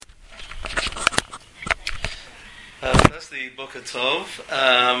the Boker Tov.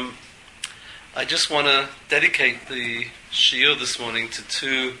 I just want to dedicate the shiur this morning to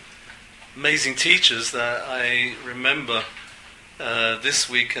two amazing teachers that I remember this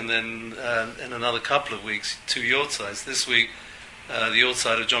week and then in another couple of weeks, two Yortzeids. This week, the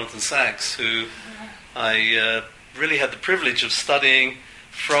Yortzeit of Jonathan Sacks, who I really had the privilege of studying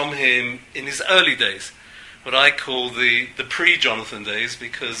from him in his early days, what I call the pre-Jonathan days,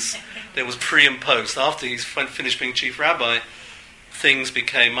 because there was pre and post. After he's finished being chief rabbi, things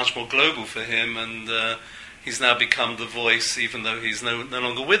became much more global for him, and he's now become the voice, even though he's no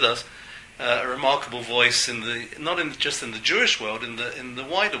longer with us, a remarkable voice just in the Jewish world, in the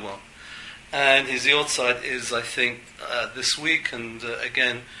wider world. And his Yortzeit is, I think, this week, and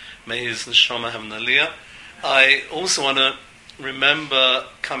again, may his neshama have an aliyah. I also want to remember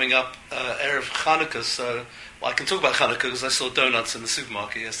coming up Erev Chanukah, so I can talk about Chanukah because I saw donuts in the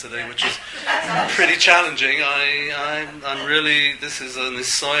supermarket yesterday, which was pretty challenging. I'm really, this is a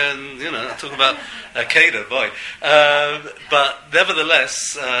Nisoyan, I talk about Kedah, boy. But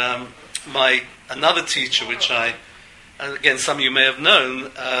nevertheless, another teacher, which again, some of you may have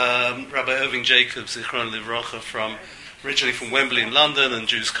known, Rabbi Irving Jacobs, Zichron Livrocha, originally from Wembley in London and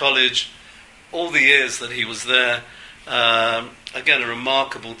Jews College, all the years that he was there. Again, a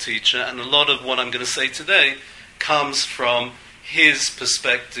remarkable teacher, and a lot of what I'm going to say today comes from his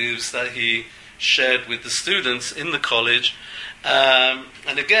perspectives that he shared with the students in the college. And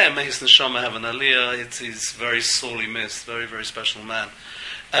again, may his neshama have an aliyah. He's very sorely missed, very, very special man.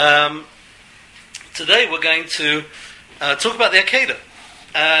 Today we're going to talk about the Akedah.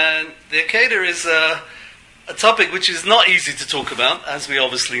 And the Akedah is a topic which is not easy to talk about, as we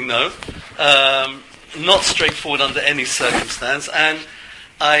obviously know. Not straightforward under any circumstance, and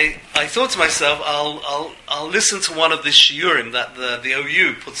I thought to myself, I'll listen to one of the shiurim that the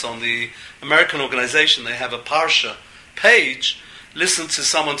OU puts on, the American organization. They have a Parsha page. Listen to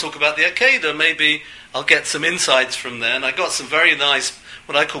someone talk about the Akedah. Maybe I'll get some insights from there. And I got some very nice,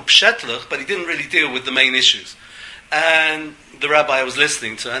 what I call pshetlach, but he didn't really deal with the main issues. And the rabbi I was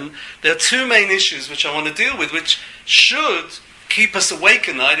listening to, and there are two main issues which I want to deal with, which should keep us awake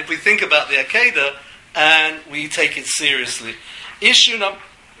at night if we think about the Akedah and we take it seriously. Issue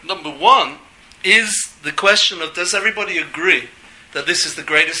number one is the question of, does everybody agree that this is the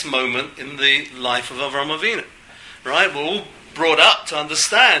greatest moment in the life of Avraham Avinu? Right? We're all brought up to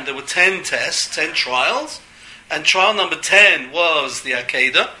understand there were 10 tests, 10 trials, and trial number 10 was the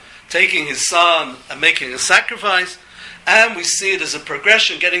Akedah, taking his son and making a sacrifice, and we see it as a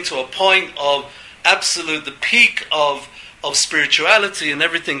progression, getting to a point of the peak of spirituality and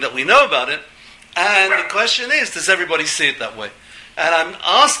everything that we know about it. And the question is, does everybody see it that way? And I'm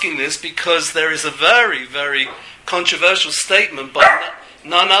asking this because there is a very, very controversial statement by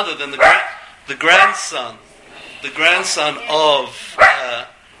none other than the grandson of...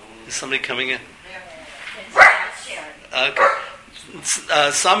 is somebody coming in? Okay.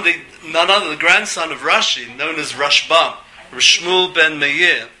 None other than the grandson of Rashi, known as Rashbam, Shmuel ben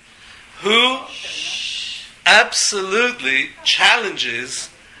Meir, who absolutely challenges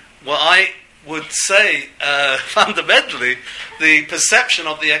what I would say fundamentally the perception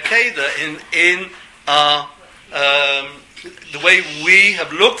of the Akedah in our the way we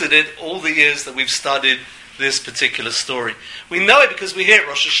have looked at it all the years that we've studied this particular story. We know it because we hear it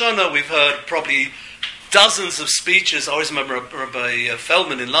Rosh Hashanah. We've heard probably dozens of speeches. I always remember Rabbi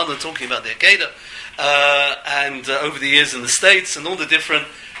Feldman in London talking about the Akedah, and over the years in the States, and all the different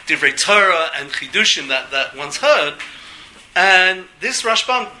Divrei Torah and Chidushim that one's heard. And this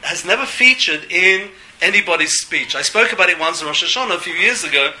Rashbam has never featured in anybody's speech. I spoke about it once in Rosh Hashanah a few years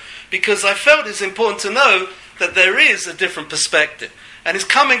ago because I felt it's important to know that there is a different perspective. And it's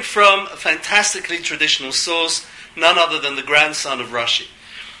coming from a fantastically traditional source, none other than the grandson of Rashi.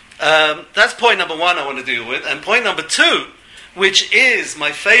 That's point number one I want to deal with. And point number two, which is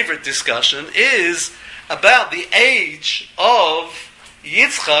my favorite discussion, is about the age of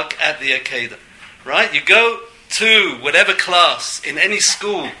Yitzchak at the Akedah. Right? You go to whatever class in any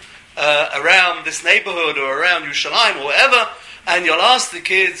school around this neighborhood or around Yerushalayim or whatever, and you'll ask the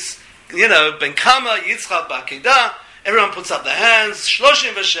kids, Ben Kama, Yitzchak Ba'akedah, everyone puts up their hands,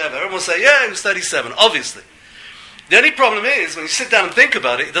 Shloshim v'Sheva, everyone will say, yeah, he was 37, obviously. The only problem is, when you sit down and think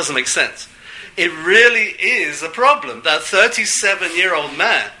about it, it doesn't make sense. It really is a problem. That 37-year-old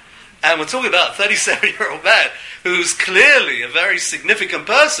man, and we're talking about a 37-year-old man who's clearly a very significant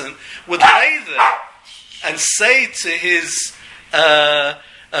person, would lay there and say to his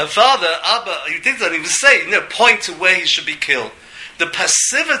father, Abba, he didn't even say, point to where he should be killed. The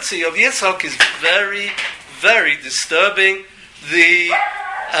passivity of Yitzchak is very, very disturbing. The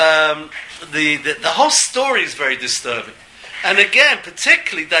the whole story is very disturbing. And again,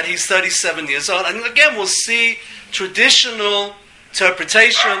 particularly that he's 37 years old. And again, we'll see traditional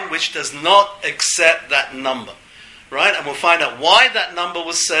interpretation which does not accept that number. Right? And we'll find out why that number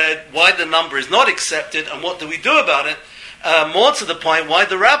was said, why the number is not accepted, and what do we do about it. More to the point, why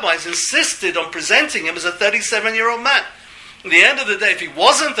the rabbis insisted on presenting him as a 37-year-old man. At the end of the day, if he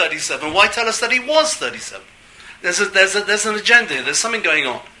wasn't 37, why tell us that he was 37? There's an agenda here. There's something going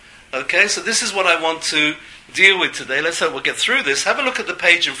on. Okay, so this is what I want to deal with today. Let's hope we'll get through this. Have a look at the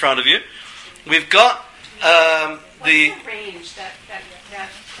page in front of you. We've got What's the range that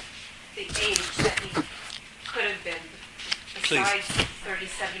the age that he could have been besides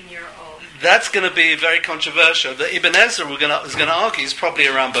 37-year-old? That's going to be very controversial. The Ibn Ezra is going to argue he's probably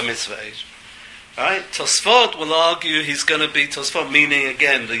around Bar Mitzvah age. Right? Tosfot will argue he's going to be, Tosfot meaning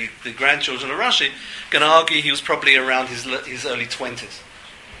again the grandchildren of Rashi, going to argue he was probably around his early 20s.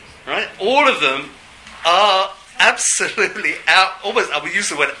 Right? All of them are absolutely almost, I would use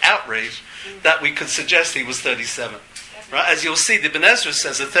the word outrage, that we could suggest he was 37. Right? As you'll see, the Ibn Ezra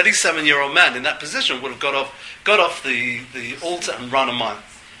says a 37-year-old man in that position would have got off the altar and run a mile.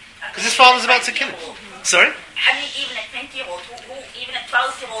 Because his father was about to kill him. Sorry? I mean, even a 20-year-old, even a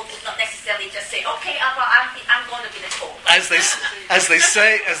 12-year-old would not necessarily just say, "Okay, Abba, I'm going to be the Torah." As they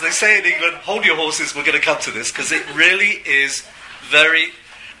say in England, hold your horses. We're going to come to this because it really is very.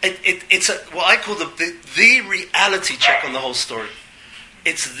 It's what I call the reality check on the whole story.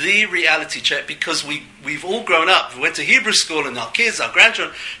 It's the reality check because we've all grown up. We went to Hebrew school, and our kids, our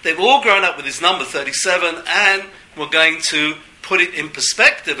grandchildren, they've all grown up with this number 37, and we're going to put it in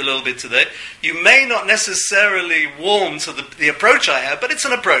perspective a little bit today. You may not necessarily warm to the approach I have, but it's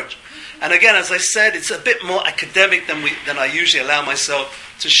an approach. And again, as I said, it's a bit more academic than I usually allow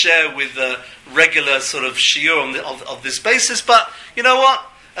myself to share with regular sort of shiur of this basis. But you know what?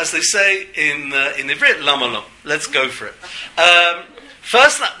 As they say in Ivrit, lama lo. Let's go for it. The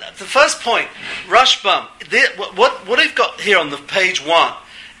first point, Rashbam. What I've got here on the page 1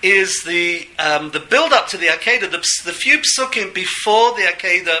 is the build-up to the Akedah, the few psukim before the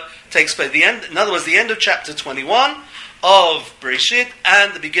Akedah takes place. In other words, the end of chapter 21 of Bereshit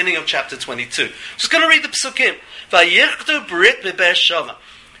and the beginning of chapter 22. Just going to read the psukim. Vayichtu brit be'Be'er-Sheva.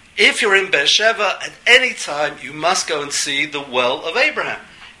 If you're in Be'er-Sheva at any time, you must go and see the well of Abraham.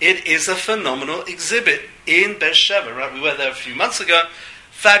 It is a phenomenal exhibit in Be'er-Sheva. Right? We were there a few months ago.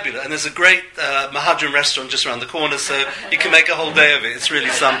 Fabulous. And there's a great Mahadran restaurant just around the corner, so you can make a whole day of it. It's really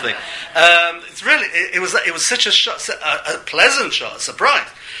something. It was such a pleasant shot, a surprise.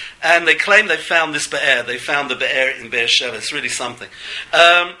 And they claim they found this Be'er. They found the Be'er in Be'er-Sheva. It's really something.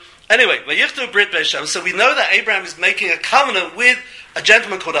 Anyway, Vayichtu brit Be'er-Sheva. So we know that Abraham is making a covenant with a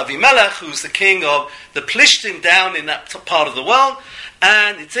gentleman called Avimelech, who's the king of the Plishtim down in that part of the world.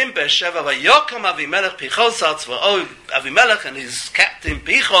 And it's in Be'er-Sheva. Vayokom Avimelech Pichol Tzva'o. Avimelech and his captain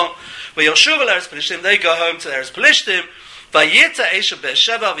Pichol. Vayoshuv Eretz Plishtim. They go home to Eretz Plishtim. Vayita Esha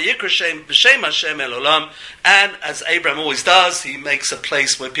Be'er-Sheva Vayikra B'Shem Hashem El Olam. And as Abraham always does, he makes a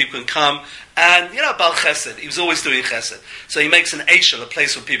place where people can come. And Bal Chesed. He was always doing Chesed. So he makes an Esha, a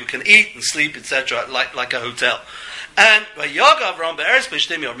place where people can eat and sleep, etc., like a hotel. And Vayoga Avram Be'eretz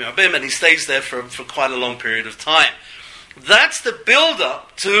Plishtim Yom Yarbim, and he stays there for quite a long period of time. That's the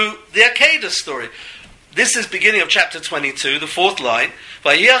build-up to the Akedah story. This is beginning of chapter 22, the 4th line.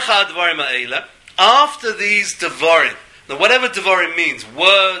 After these Devarim, now whatever Devarim means,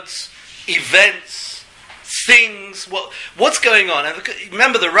 words, events, things, what's going on? And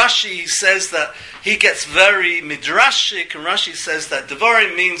remember the Rashi says that he gets very midrashic, and Rashi says that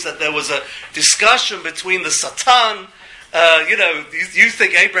Devarim means that there was a discussion between the Satan. You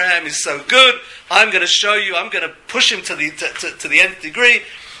think Abraham is so good. I'm going to show you. I'm going to push him to the nth degree.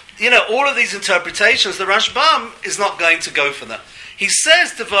 All of these interpretations, the Rashbam is not going to go for that. He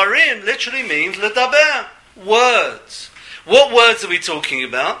says Devarim literally means ledaber, words. What words are we talking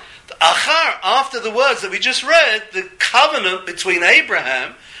about? Achar, after the words that we just read, the covenant between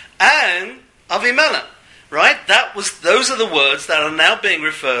Abraham and Avimelech. Right? Those are the words that are now being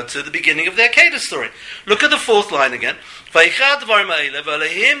referred to at the beginning of the Akedah story. Look at the 4th line again.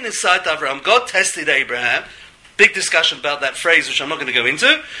 God tested Abraham. Big discussion about that phrase, which I'm not going to go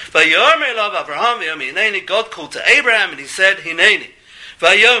into. God called to Abraham and he said, Hineni.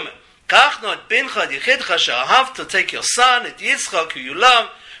 To take your son, Yitzchak, who you love,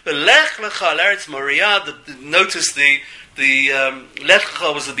 notice the Lech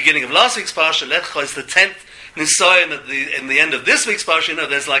Lecha was the beginning of last week's parsha. Lech Lecha is the 10th Nisayan in the end of this week's parsha.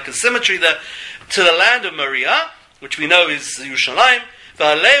 There's like a symmetry there to the land of Moriah, which we know is Yerushalayim.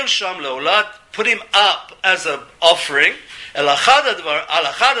 V'aleu sham leolad, put him up as an offering. El achad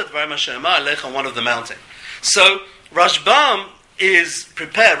advarim asher amar elech on one of the mountain. So Rashbam is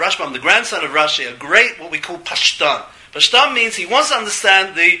prepared. Rashbam, the grandson of Rashi, a great what we call pashtan. Pashtan means he wants to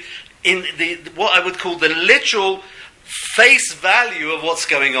understand what I would call the literal face value of what's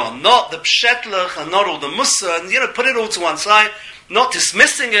going on, not the pshetlach and not all the musa, and put it all to one side, not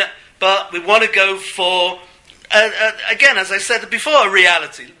dismissing it, but we want to go for again, as I said before, a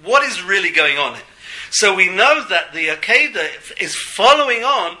reality. What is really going on here? So we know that the Akedah is following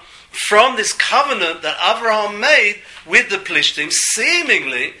on from this covenant that Avraham made with the Plishtim,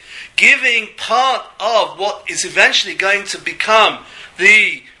 seemingly giving part of what is eventually going to become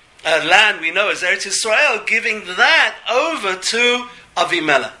the land we know as Eretz Yisrael, giving that over to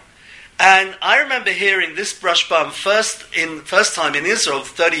Avimelech. And I remember hearing this Rashbam first time in Israel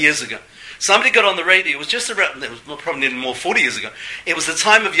 30 years ago. Somebody got on the radio. It was just around, it was probably more 40 years ago. It was the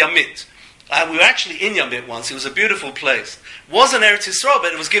time of Yamit. We were actually in Yamit once. It was a beautiful place. It wasn't Eretz Yisrael,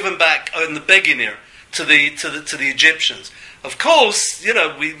 but it was given back in the Begin era to the Egyptians. Of course,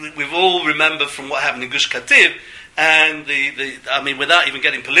 we've all remembered from what happened in Gush Katif, and without even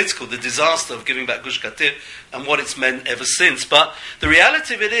getting political, the disaster of giving back Gush Katif and what it's meant ever since. But the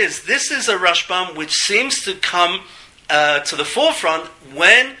reality of it is, this is a Rashbam which seems to come to the forefront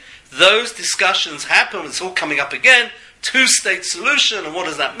when those discussions happen. It's all coming up again. Two-state solution, and what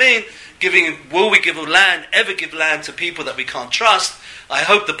does that mean? Will we ever give land to people that we can't trust? I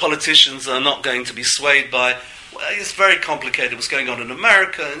hope the politicians are not going to be swayed by, it's very complicated what's going on in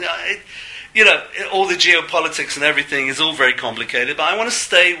America. All the geopolitics and everything is all very complicated, but I want to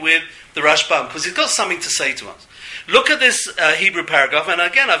stay with the Rashbam, because he's got something to say to us. Look at this Hebrew paragraph, and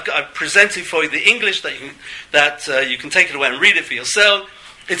again, I've presented for you the English that you can take it away and read it for yourself.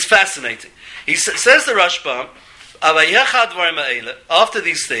 It's fascinating. He says the Rashbam, after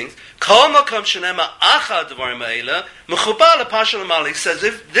these things, he says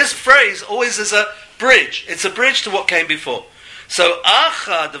if this phrase always is a bridge. It's a bridge to what came before. So,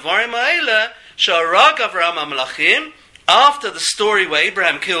 after the story where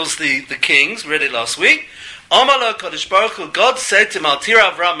Abraham kills the kings, read it last week, God said to him,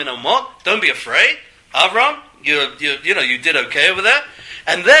 don't be afraid, Avram, you did okay over there.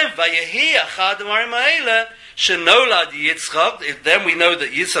 And then, then we know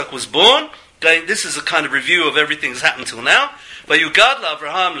that Yitzchak was born. This is a kind of review of everything that's happened till now.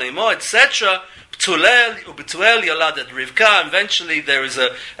 Avraham Leimo, etc. Betuel Yoladet Rivka. Eventually, there is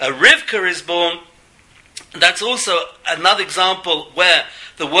a Rivka is born. That's also another example where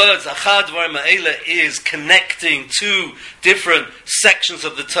the words Achad Dvarim Ha'ela is connecting two different sections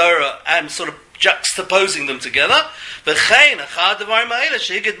of the Torah and sort of juxtaposing them together. And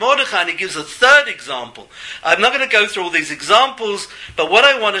he gives a third example. I'm not going to go through all these examples, but what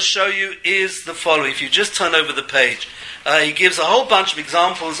I want to show you is the following. If you just turn over the page, he gives a whole bunch of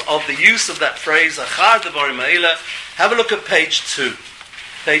examples of the use of that phrase, Achad Dvarim Ha'ela. Have a look at page 2.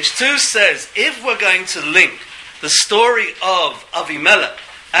 Page 2 says, if we're going to link the story of Avimelech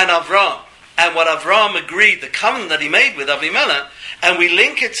and Avram, and what Avram agreed, the covenant that he made with Avimelech, and we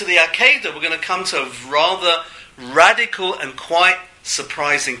link it to the Akedah, we're going to come to a rather radical and quite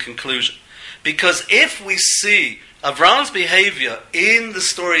surprising conclusion. Because if we see Avram's behavior in the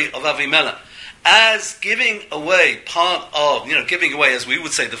story of Avimelech as giving away part of, giving away, as we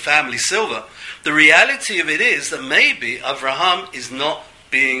would say, the family silver, the reality of it is that maybe Avraham is not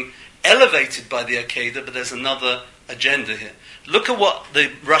being elevated by the Akedah, but there's another agenda here. Look at what the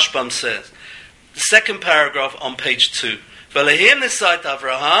Rashbam says. The second paragraph on page 2. V'lehim nisait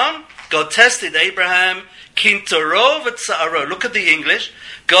Avraham, God tested Abraham, kintoro v'tza'aro. Look at the English.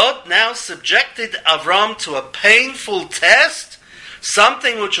 God now subjected Avram to a painful test,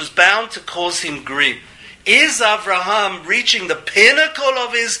 something which was bound to cause him grief. Is Avraham reaching the pinnacle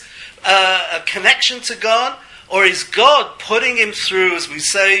of his connection to God? Or is God putting him through, as we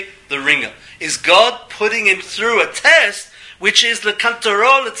say, the ringer? Is God putting him through a test, which is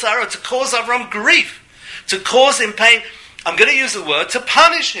l'kantoro l'tzara, to cause Avram grief, to cause him pain? I'm going to use the word, to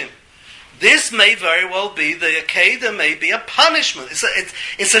punish him. This may very well be, the Akedah may be a punishment.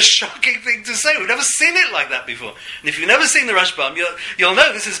 It's a shocking thing to say. We've never seen it like that before. And if you've never seen the Rashbam, you'll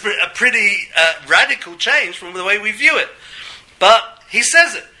know this is a pretty radical change from the way we view it. But he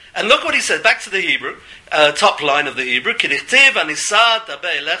says it. And look what he says. Back to the Hebrew, top line of the Hebrew. Etc.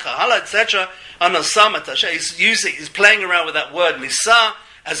 He's playing around with that word nisa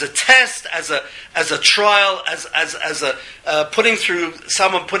as a test, as a trial, as a putting through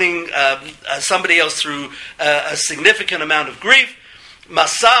somebody else through a significant amount of grief.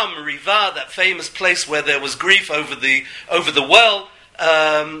 Masam Riva, that famous place where there was grief over the well.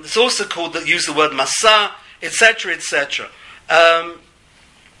 It's also called use the word masa, etc., etc.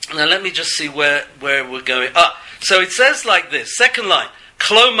 Now let me just see where we're going. So it says like this, second line,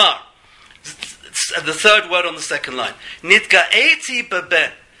 Klomar, the third word on the second line, Nitga'eti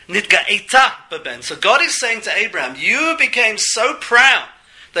beben, Nitga'eta beben. So God is saying to Abraham, you became so proud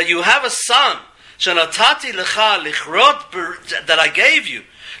that you have a son, Shanatati lecha lichrod, that I gave you,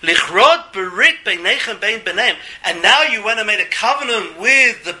 lichrod berit beinechem bein benem, and now you went and made a covenant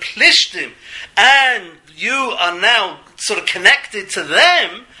with the Plishtim, and you are now sort of connected to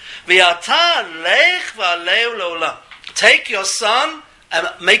them. V'ata lech v'aleu leolam. Take your son and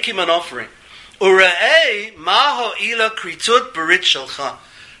make him an offering. Ure'ei ma ho'ila kritut berit shelcha.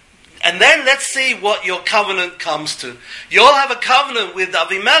 And then let's see what your covenant comes to. You'll have a covenant with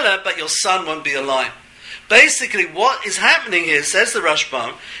Avimelech, but your son won't be alive. Basically, what is happening here, says the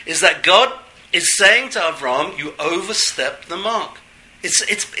Rashbam, is that God is saying to Avram, you overstepped the mark. It's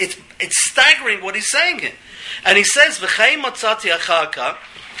staggering what he's saying here. And he says, V'chei matzati achaka,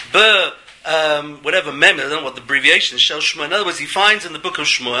 whatever mem, I don't know what the abbreviation is, Shel Shmuel. In other words, he finds in the book of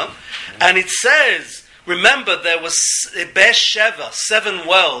Shmuel, and it says, remember, there was Beersheva, 7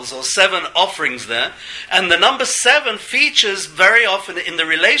 wells or 7 offerings there, and the number 7 features very often in the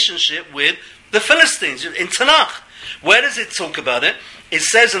relationship with the Philistines in Tanakh. Where does it talk about it? It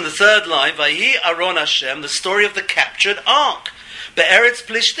says in the third line, Vayi Aron Hashem, the story of the captured ark. Be'eretz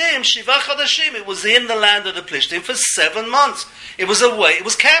Plishtim, Shiva Chodashim. It was in the land of the Plishtim for 7 months. It was away, it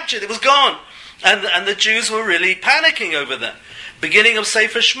was captured, it was gone. And the Jews were really panicking over that. Beginning of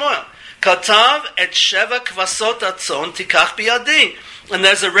Sefer Shmuel. Katav et Sheva Kvasot Atzon Tikach Biyadi. And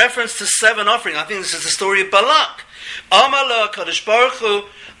there's a reference to 7 offerings. I think this is the story of Balak. Amar lo HaKadosh Baruch Hu,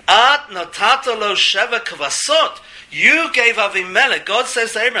 At Natata lo Sheva Kvasot. You gave Avimelech, God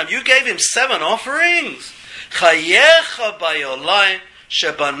says to Abraham, you gave him 7 offerings. Chayecha bayolai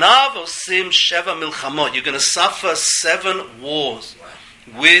shebanav osim sheva milchamot. You're going to suffer 7 wars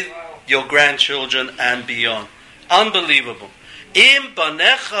with your grandchildren and beyond. Unbelievable. Im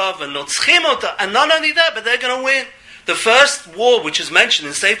banecha v'notzchim ota. And not only that, but they're going to win. The first war, which is mentioned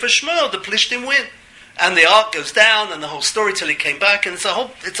in Sefer Shmuel, the Plishtim win. And the ark goes down, and the whole story till he came back, and it's a whole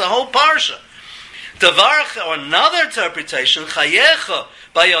parsha. Davar, or another interpretation, chayecha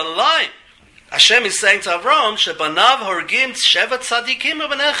bayolai. Hashem is saying to Avram, Shebanav horgim sheva tzadikim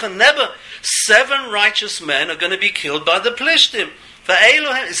abanecha. Never 7 righteous men are going to be killed by the Plishtim.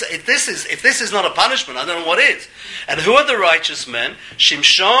 If this is not a punishment, I don't know what is. And who are the righteous men?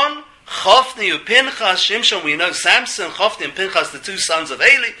 Shimshon, Chofni, Pinchas. Shimshon, we know Samson, Chofni, and Pinchas, the 2 sons of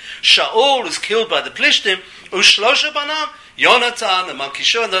Eli. Shaul is killed by the Plishtim. Ushlosha banav, Yonatan, and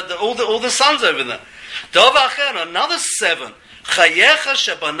Malkishua, and all the sons over there. Dov acher, another 7. Chayecha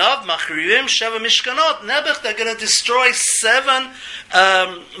shebanav machrivim sheva mishkanot. Nebuch, they're going to destroy 7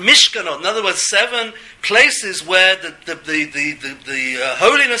 mishkanot. In other words, 7 places where the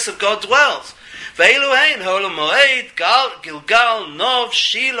holiness of God dwells. Ve'eluhein, Holam Moed, Gilgal, Nov,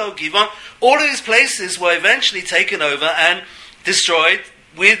 Shiloh, Givon. All of these places were eventually taken over and destroyed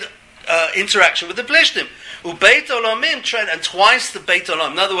with interaction with the Plishtim. Ubeit Olamim, and twice the Beit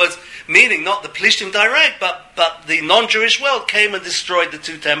Olam. In other words, meaning not the Plishtim direct, but the non-Jewish world came and destroyed the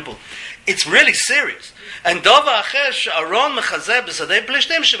 2 temples. It's really serious. And Dova Achesh, Aron Mechazeh B'Sadei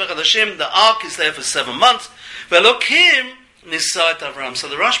Plishtim Shevachadashim, the ark is there for 7 months. Ve'lokim Nisat Avram. So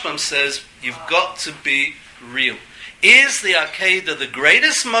the Rashbam says, you've got to be real. Is the Akedah the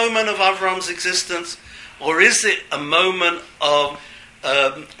greatest moment of Avram's existence, or is it a moment of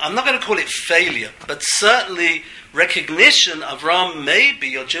I'm not going to call it failure, but certainly recognition of Avram, maybe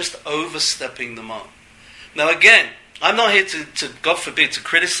you're just overstepping the mark. Now again, I'm not here to God forbid, to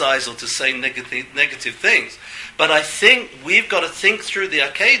criticize or to say negative things, but I think we've got to think through the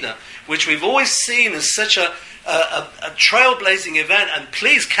Akedah, which we've always seen as such a trailblazing event, and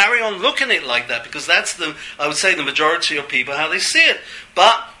please carry on looking at it like that, because that's I would say the majority of people, how they see it.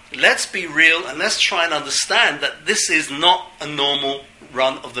 But let's be real and let's try and understand that this is not a normal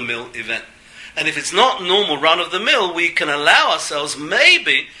run-of-the-mill event. And if it's not normal run-of-the-mill, we can allow ourselves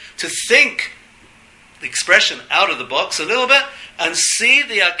maybe to think the expression out of the box a little bit and see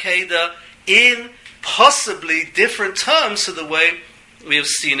the Akedah in possibly different terms to the way we have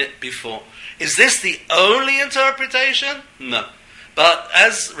seen it before. Is this the only interpretation? No. But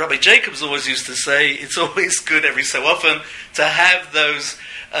as Rabbi Jacobs always used to say, it's always good every so often to have those,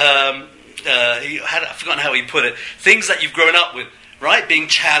 I've forgotten how he put it, things that you've grown up with, right? Being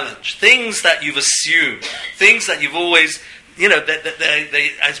challenged, things that you've assumed, things that you've always,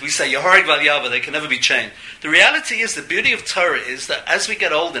 they as we say, Yehorig Val Yava, they can never be changed. The reality is, the beauty of Torah is that as we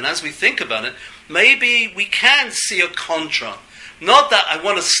get older and as we think about it, maybe we can see a contra Not that I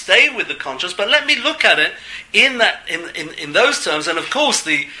want to stay with the contrast, but let me look at it in those terms. And of course,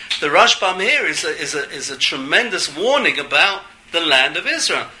 the Rashbam here is a tremendous warning about the land of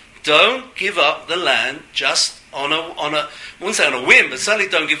Israel. Don't give up the land just on a I wouldn't say on a whim, but certainly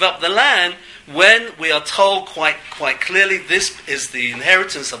don't give up the land when we are told quite clearly this is the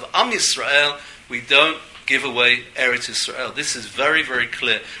inheritance of Am Yisrael. We don't give away Eretz Yisrael. This is very, very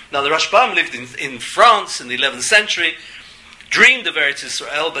clear. Now, the Rashbam lived in France in the 11th century, dreamed of Eretz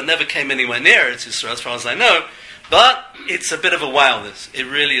Yisrael, but never came anywhere near Eretz Yisrael, as far as I know. But it's a bit of a wow, this. It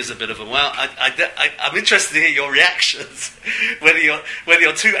really is a bit of a wow. I'm interested to hear your reactions, whether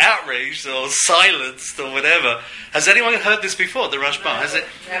you're too outraged or silenced or whatever. Has anyone heard this before, the Rashbam? Has it?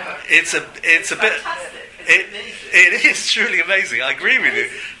 Never. It's a bit... It is truly amazing. I agree with you.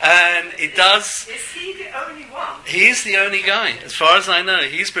 And it does... Is he the only one? He's the only guy. As far as I know,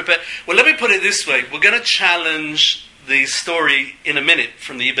 he's prepared. Well, let me put it this way. We're going to challenge the story in a minute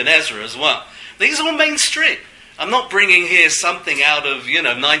from the Ibn Ezra as well. These are all mainstream. I'm not bringing here something out of,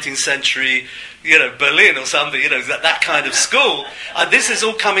 19th century, Berlin or something, that kind of school. This is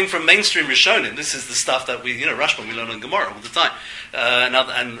all coming from mainstream Rishonim. This is the stuff that we, Rashbam, we learn on Gemara all the time.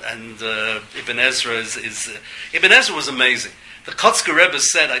 Ibn Ezra Ibn Ezra was amazing. The Kotzker Rebbe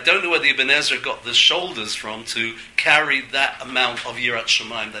said, I don't know where the Ibn Ezra got the shoulders from to carry that amount of Yirat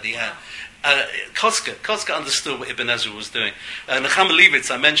Shamayim that he had. Kotzker understood what Ibn Ezra was doing. Nechama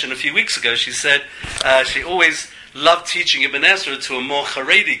Leibitz, I mentioned a few weeks ago, she said she always loved teaching Ibn Ezra to a more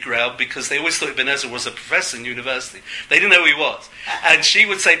Haredi crowd because they always thought Ibn Ezra was a professor in university. They didn't know who he was. And she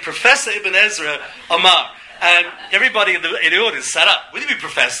would say, Professor Ibn Ezra Omar. And everybody in the audience sat up. What do you mean,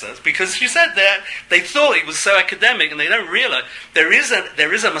 professor? Because she said that they thought he was so academic, and they don't realize there is a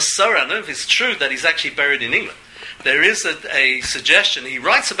Masorah. I don't know if it's true that he's actually buried in England. There is a suggestion. He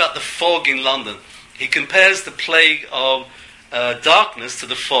writes about the fog in London. He compares the plague of darkness to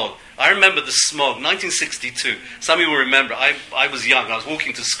the fog. I remember the smog, 1962. Some of you will remember. I was young. I was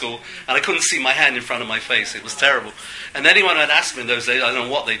walking to school, and I couldn't see my hand in front of my face. It was terrible. And anyone had asked me in those days, I don't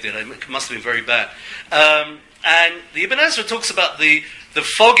know what they did. It must have been very bad. And the Ibn Ezra talks about the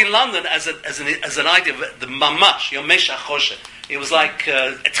fog in London as an idea of the mamash, yomesh achoshet. It was like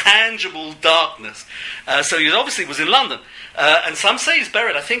a tangible darkness. So he obviously was in London. And some say he's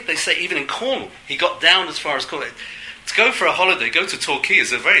buried, I think they say even in Cornwall. He got down as far as Cornwall. To go for a holiday, go to Torquay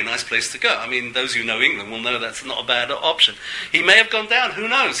is a very nice place to go. I mean, those who know England will know that's not a bad option. He may have gone down, who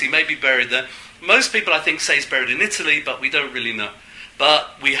knows? He may be buried there. Most people, I think, say he's buried in Italy, but we don't really know.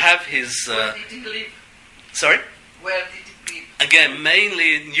 But we have his... Where did he live? Sorry? Where did he live? Again,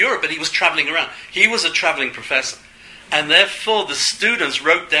 mainly in Europe, but he was travelling around. He was a travelling professor. And therefore, the students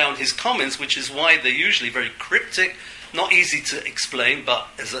wrote down his comments, which is why they're usually very cryptic, not easy to explain, but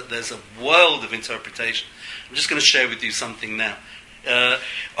there's a world of interpretation. I'm just going to share with you something now.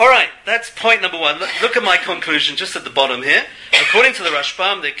 All right, that's point number one. Look at my conclusion just at the bottom here. According to the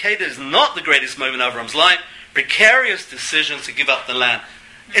Rashbam, the Akedah is not the greatest moment of Avram's life. Precarious decision to give up the land.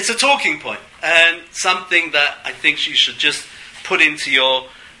 It's a talking point, and something that I think you should just put into your...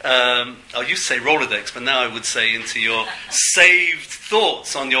 I used to say Rolodex, but now I would say into your saved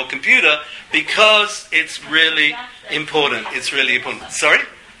thoughts on your computer, because it's really important. It's really important. Sorry?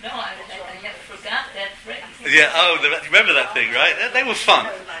 No, I forgot that phrase. Yeah, remember that thing, right? They were fun.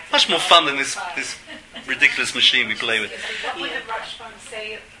 Much more fun than this ridiculous machine we play with. What would the Rashbam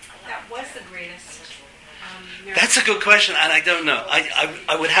say that was the greatest miracle? That's a good question, and I don't know.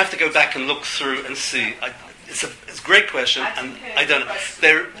 I would have to go back and look through and see. It's a great question, and I don't know.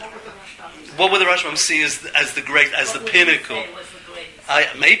 What would the Rashbam see as the pinnacle?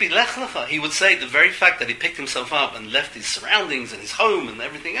 Maybe Lech Lecha. He would say the very fact that he picked himself up and left his surroundings and his home and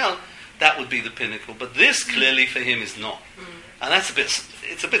everything else, that would be the pinnacle. But this clearly for him is not. And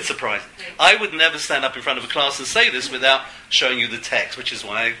it's a bit surprising. I would never stand up in front of a class and say this without showing you the text, which is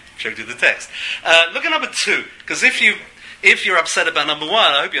why I showed you the text. Look at number 2, because if you're upset about number 1,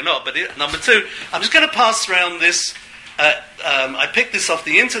 I hope you're not, but number 2, I'm just going to pass around this. I picked this off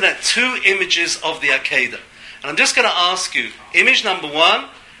the internet, 2 images of the Akedah. And I'm just going to ask you, image number 1,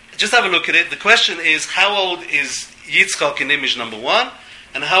 just have a look at it. The question is, how old is Yitzchak in image number 1?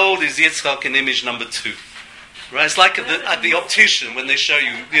 And how old is Yitzchak in image number 2? Right? It's like at the optician when they show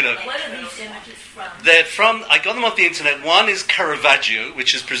you, What are these images from? They're from, I got them off the internet. One is Caravaggio,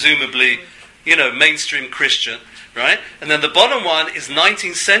 which is presumably, mainstream Christian, right? And then the bottom one is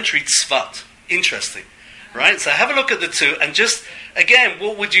 19th century Tzfat. Interesting, right? So have a look at the 2, and just, again,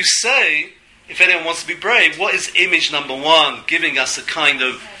 what would you say, if anyone wants to be brave, what is image number 1 giving us a kind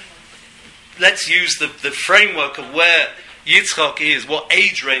of, let's use the framework of where Yitzchak is, what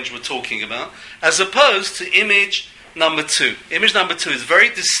age range we're talking about, as opposed to image number 2. Image number 2 is very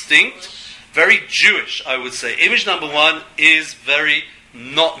distinct, very Jewish, I would say. Image number 1 is very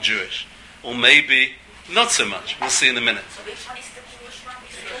not Jewish, or maybe not so much. We'll see in a minute. So which one is the Jewish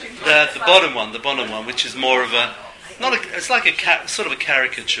one? The bottom one, which is more of a, it's like a sort of a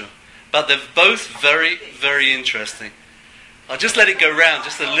caricature, but they're both very, very interesting. I'll just let it go round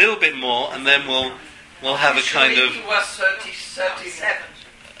just a little bit more, and then we'll have a kind of. He was 37.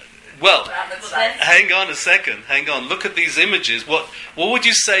 Well, hang on a second. Hang on. Look at these images. What would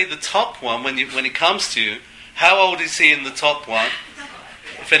you say the top one when it comes to you? How old is he in the top one?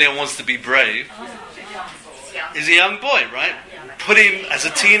 If anyone wants to be brave, is a young boy, right? Put him as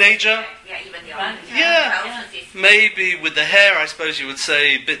a teenager. Yeah, even young. Yeah, maybe with the hair, I suppose you would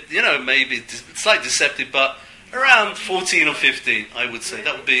say, but maybe it's like deceptive, but around 14 or 15, I would say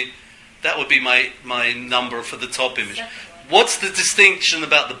that would be my number for the top image. What's the distinction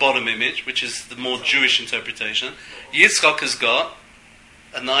about the bottom image, which is the more Jewish interpretation? Yitzchak has got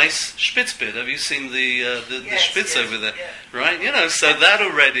a nice spitzbeard. Have you seen the spitz over there? Yeah. Right? So that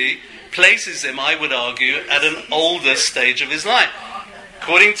already places him, I would argue, at an older stage of his life.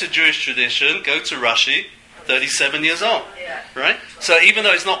 According to Jewish tradition, go to Rashi, 37 years old. Right? So even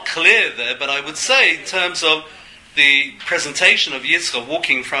though it's not clear there, but I would say in terms of the presentation of Yitzchak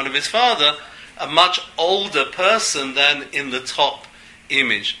walking in front of his father, a much older person than in the top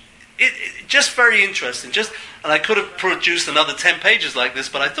image. It just very interesting. And I could have produced another 10 pages like this,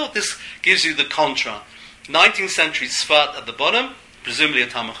 but I thought this gives you the contrast. 19th century Sfat at the bottom, presumably a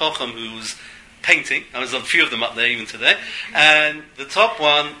Talmid Chacham who was painting. There's a few of them up there even today. And the top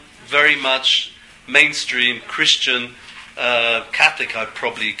one, very much mainstream Christian, Catholic, I'd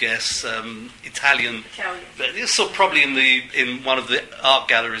probably guess, Italian. It's so probably in one of the art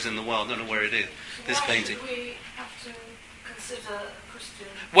galleries in the world. I don't know where it is. This painting. Should we have to consider Christian?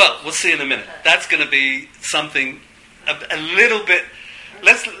 Well, we'll see in a minute. That's going to be something a little bit.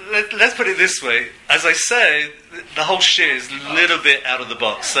 Let's put it this way. As I say, the whole shit is a little bit out of the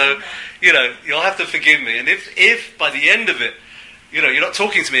box. So, you'll have to forgive me. And if by the end of it, you're not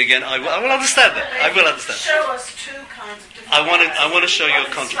talking to me again, I will understand that. I will understand. Show us two kinds of different. I want to show you a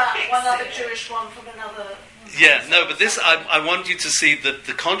contrast. One other Jewish one from another. Yeah, no, but this I want you to see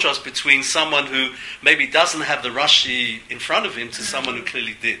the contrast between someone who maybe doesn't have the Rashi in front of him to someone who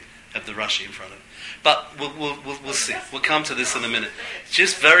clearly did have the Rashi in front of him. But we'll see. We'll come to this in a minute. It's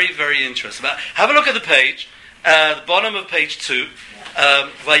just very, very interesting. But have a look at the page, the bottom of page 2.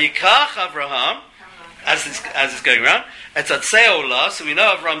 Vayikach Avraham, as it's going around. Etzatzei Olah. So we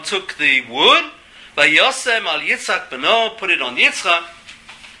know Avraham took the wood. Vayosem al Yitzchak beno, put it on Yitzchak.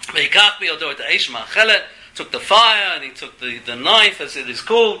 Vayikach biyodo et eish ma'achelet. Took the fire and he took the knife, as it is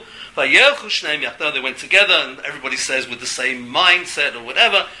called. Vayelchu shneim yachdav. They went together, and everybody says with the same mindset or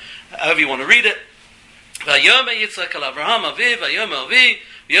whatever, however you want to read it. Vayomer Yitzchak al Avraham aviv, vayomer avi,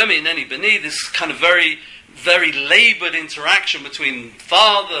 vayomer hineni beni. This kind of very, very laboured interaction between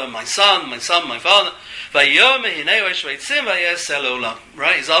father, my son, my father. Vayomer hinei oesh veitzim vayesel olam.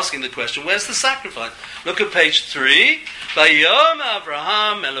 Right? He's asking the question, where's the sacrifice? Look at page 3. Vayomer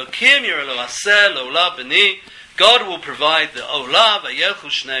Avraham Elokim Yerelo Asel Olah Beni. God will provide the Olah. Vayelchu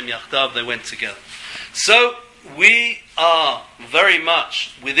shneim yachdav. They went together. So we are very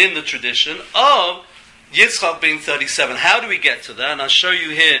much within the tradition of Yitzchak being 37. How do we get to that? And I'll show you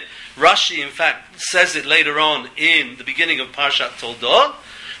here. Rashi, in fact, says it later on in the beginning of Parshat Toldot.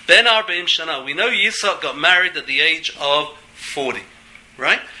 Ben Arba'im Shana. We know Yitzchak got married at the age of 40.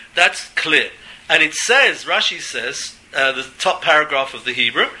 Right? That's clear. And it says, Rashi says, the top paragraph of the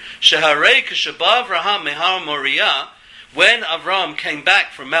Hebrew, Sheharei K'sheba Avraham Mehar Moriah, when Avram came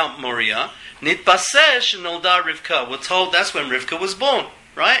back from Mount Moriah, Nitbaseh Shenolda Rivka. We're told that's when Rivka was born.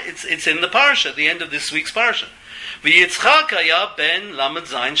 Right? It's in the parasha, the end of this week's parasha. V'Yitzchak haya ben lamed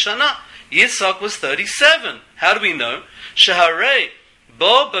zayin shana. Yitzchak was 37. How do we know? Sheharei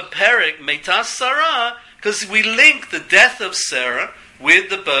bo beperek meitas Sarah, because we link the death of Sarah with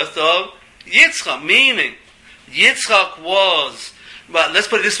the birth of Yitzchak, meaning Yitzchak was, well, let's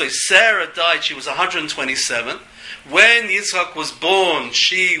put it this way, Sarah died, she was 127. When Yitzchak was born,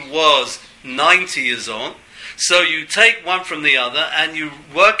 she was 90 years old. So you take one from the other and you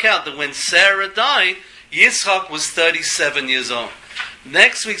work out that when Sarah died, Yitzchak was 37 years old.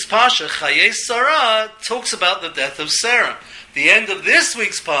 Next week's Parsha, Chayei Sarah, talks about the death of Sarah. The end of this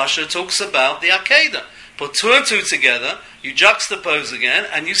week's Parsha talks about the Akedah. Put 2 and 2 together, you juxtapose again,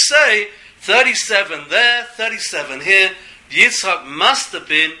 and you say 37 there, 37 here. Yitzchak must have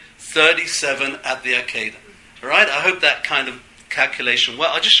been 37 at the Akedah. Alright, I hope that kind of calculation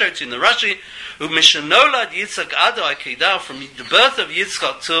well. I'll just show it to you in the Rashi. U'mishanolad Yitzchak ado Akedah, from the birth of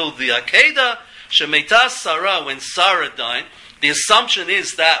Yitzchak till the Akedah, Shemitah Sarah, when Sarah died, the assumption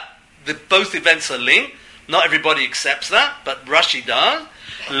is that both events are linked. Not everybody accepts that, but Rashi does.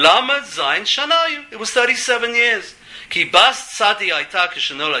 Lama Zayin Shanayu. It was 37 years. Ki bas tzadi aita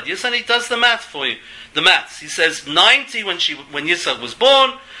kishenolad Yitzchak, and he does the math for you. The maths. He says 90 when Yitzchak was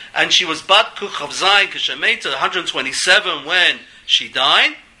born, and she was bat kuchav zayin kishemeta, 127 when she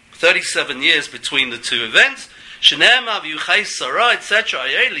died. 37 years between the two events. Shenema v'yuchay Sarah, etc.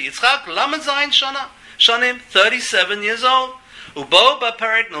 Ayeli Yitzchak lama zayin shanim, 37 years old. Ubo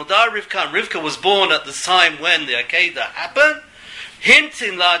b'perek nodar Rivka. Rivka was born at the time when the Akedah happened.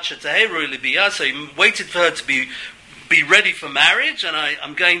 Hintin la chetaheru libiyah. So he waited for her to be ready for marriage, and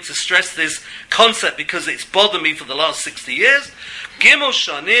I'm going to stress this concept because it's bothered me for the last 60 years. Gimel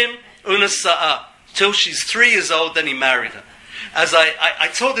shanim unasa'a. Till she's 3 years old, then he married her. As I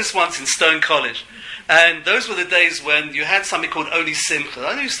taught this once in Stone College, and those were the days when you had something called Oli Simcha.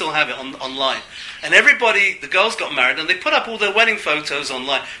 I know you still have it online. And everybody, the girls got married, and they put up all their wedding photos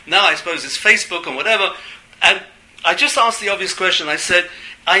online. Now I suppose it's Facebook and whatever. And I just asked the obvious question. I said,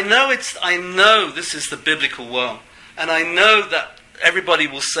 I know this is the biblical world. And I know that everybody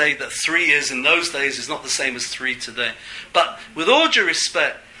will say that 3 years in those days is not the same as 3 today. But with all due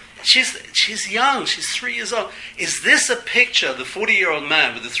respect, she's young, she's 3 years old. Is this a picture, the 40-year-old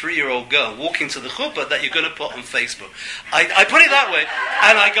man with the 3-year-old girl walking to the chuppah, that you're going to put on Facebook? I put it that way,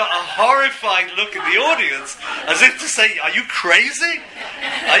 and I got a horrified look in the audience, as if to say, are you crazy?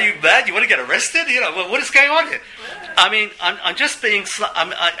 Are you mad? You want to get arrested? What is going on here? I mean, I'm just being,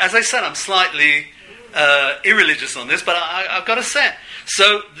 as I said, I'm slightly irreligious on this, but I've got to say it.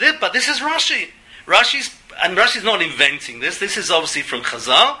 So, but this is Rashi. Rashi's not inventing this. This is obviously from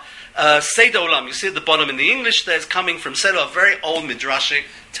Chazal. Seder Olam, you see at the bottom in the English, there's coming from Seder, a very old Midrashic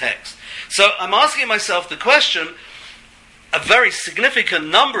text. So I'm asking myself the question, a very significant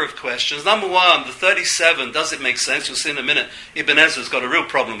number of questions. Number one, the 37, does it make sense? You'll see in a minute, Ibn Ezra's got a real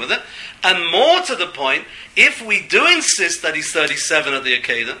problem with it. And more to the point, if we do insist that he's 37 at the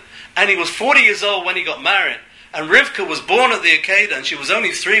Akedah, and he was 40 years old when he got married, and Rivka was born at the Akedah, and she was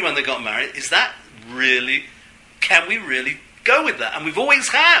only 3 when they got married, is that really, can we really go with that? And we've always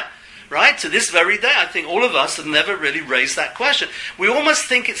had, right? To this very day, I think all of us have never really raised that question. We almost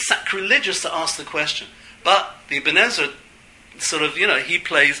think it's sacrilegious to ask the question. But the Ibn Ezra sort of, he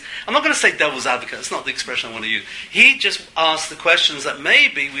plays, I'm not going to say devil's advocate, it's not the expression I want to use. He just asked the questions that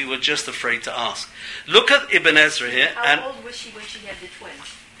maybe we were just afraid to ask. Look at Ibn Ezra here. How old was she when she had the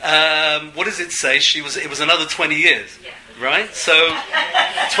twins? What does it say? It was another 20 years. Yeah. Right? So,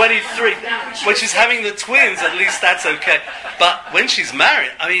 23. When she's having the twins, at least that's okay. But when she's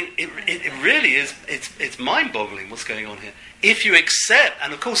married, I mean, it really is, it's mind-boggling what's going on here. If you accept,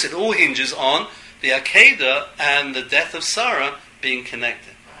 and of course it all hinges on the Akedah and the death of Sarah being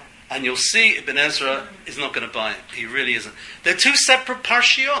connected. And you'll see Ibn Ezra is not going to buy it. He really isn't. They're two separate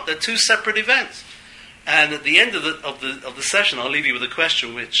parshiot. They're two separate events. And at the end of the session, I'll leave you with a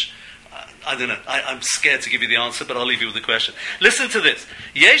question which, I don't know, I'm scared to give you the answer, but I'll leave you with the question. Listen to this.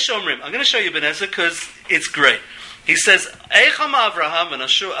 Yesh Omrim. I'm going to show you Ibn Ezra because it's great. He says, Eicham Avraham and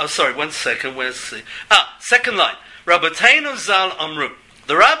Ashur. Oh, sorry, 1 second. Where's the... second line. Rabbeinu Zal Amru.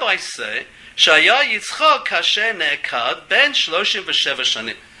 The rabbis say, Shaya Yitzchak Kasher Ne'ekad Ben 37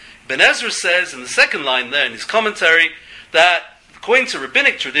 Shanim. Ibn Ezra says in the second line there in his commentary that according to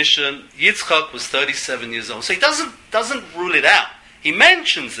rabbinic tradition, Yitzchak was 37 years old. So he doesn't rule it out. He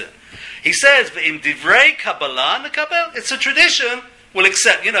mentions it. He says, "V'im divrei Kabbalah nekabel." It's a tradition. We'll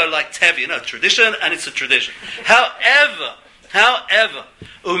accept, like Tevi, tradition, and it's a tradition. However,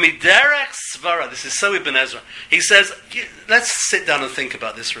 umiderech svara. This is so Ibn Ezra. He says, let's sit down and think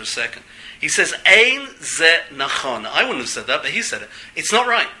about this for a second. He says, "Ein ze nachon." I wouldn't have said that, but he said it. It's not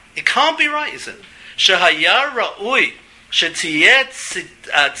right. It can't be right, is it? Shehaya ra'ui. Shetiyeh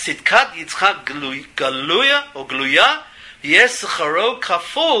tzidkat Yitzchak galuya or gluya yesacharo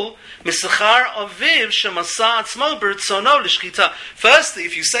kaful misachar aviv shemasa atzmo b'ritzono l'shchita. Firstly,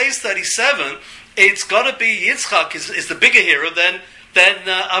 if you say it's 37, it's got to be Yitzchak is the bigger hero than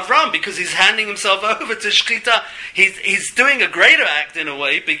Avram, because he's handing himself over to shchita. He's doing a greater act in a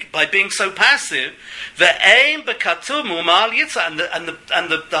way by being so passive. The aim b'katuv mumal Yitzchak, and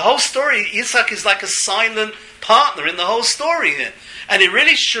the whole story, Yitzchak is like a silent partner in the whole story here, and it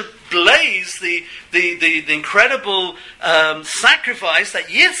really should blaze the incredible sacrifice that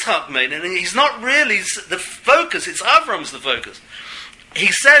Yitzchak made, and he's not really the focus. It's Avram's the focus.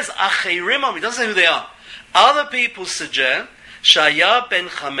 He says Achirim, he doesn't say who they are. Other people suggest Shaya ben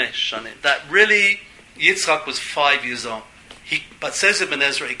Chamesh Shanim, that really Yitzchak was 5 years old. But says Ibn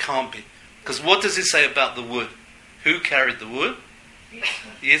Ezra, it can't be, because what does it say about the wood? Who carried the wood?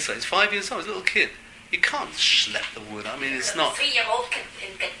 Yitzchak, he's 5 years old, he's a little kid. You can't schlep the wood. I mean, it's not. A 3-year-old can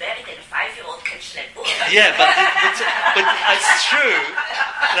get married and a 5-year-old can schlep wood. Yeah, but that's true.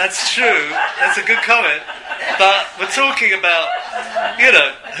 That's true. That's a good comment. But we're talking about, you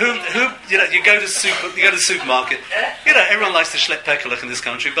go to the supermarket. Everyone likes to schlep pekelach in this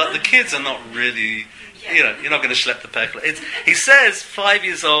country, but the kids are not really. You're not going to schlep the pekelach. He says 5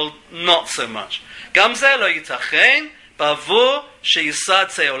 years old, not so much. Gamzeh lo yitachen. Bavur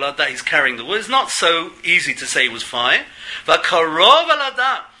sheyisad say olada, he's carrying the wood. It's not so easy to say he was 5. V'karov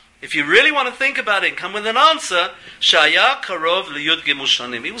alada. If you really want to think about it and come with an answer, shaya karov liyud gimul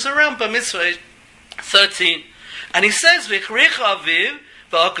shanim. He was around bar mitzvah 13, and he says v'chrich aviv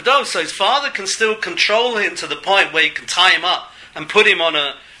v'akdo. So his father can still control him to the point where he can tie him up and put him on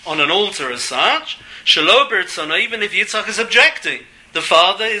an altar as such. Shelo b'rtzona, even if Yitzchak is objecting, the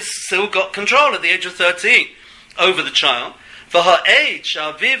father is still got control at the age of 13. Over the child. For her age,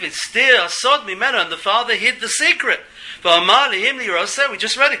 Aviv is still asod mimena, and the father hid the secret. For Amali him liroseh, we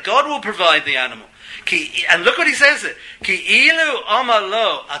just read it. God will provide the animal. And look what he says it. Ki ilu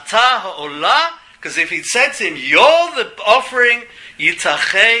amalo atah ha'olah, because if he'd said to him, "You're the offering,"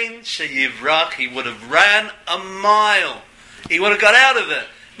 yitachen sheyivrach, he would have ran a mile. He would have got out of there.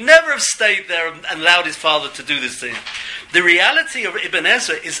 Never have stayed there and allowed his father to do this to him. The reality of Ibn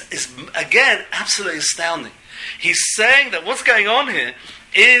Ezra is again absolutely astounding. He's saying that what's going on here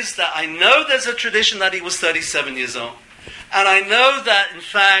is that I know there's a tradition that he was 37 years old. And I know that, in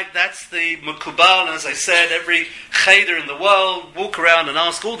fact, that's the Mukubal, and as I said, every cheder in the world, walk around and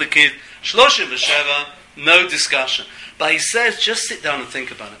ask all the kids, Shloshim v'sheva, no discussion. But he says, just sit down and think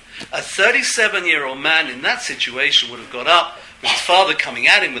about it. A 37-year-old man in that situation would have got up with his father coming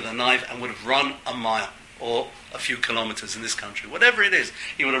at him with a knife and would have run a mile, or a few kilometers in this country. Whatever it is,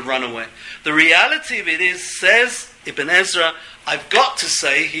 he would have run away. The reality of it is, says Ibn Ezra, I've got to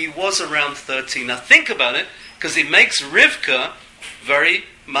say he was around 13. Now think about it, because it makes Rivka very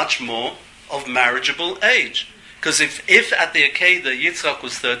much more of marriageable age. Because if at the Akedah Yitzchak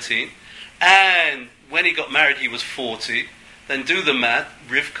was 13, and when he got married he was 40, then do the math,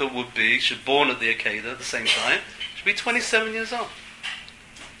 Rivka she's born at the Akedah at the same time, she'd be 27 years old.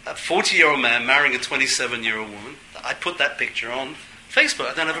 A 40-year-old man marrying a 27-year-old woman. I put that picture on Facebook.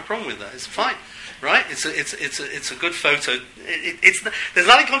 I don't have a problem with that. It's fine, right? It's a good photo. There's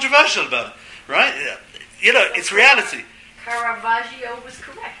nothing controversial about it, right? It's reality. Caravaggio was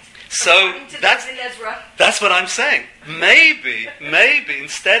correct. So that's what I'm saying. Maybe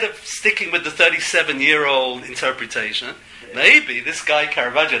instead of sticking with the 37-year-old interpretation, maybe this guy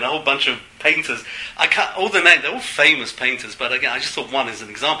Caravaggio and a whole bunch of painters, all the names, they're all famous painters, but again, I just thought one as an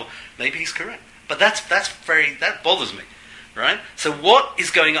example. Maybe he's correct. But that bothers me, right? So what is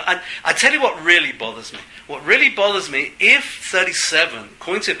going on? And I tell you what really bothers me. What really bothers me, if 37,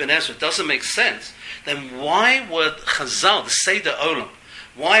 according to Ibn Ezra, doesn't make sense, then why were Chazal, the Seder Olam,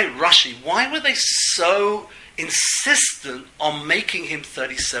 why Rashi, why were they so insistent on making him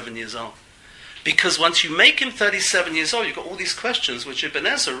 37 years old? Because once you make him 37 years old, you've got all these questions which Ibn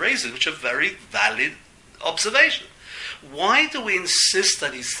Ezra raises, which are very valid observations. Why do we insist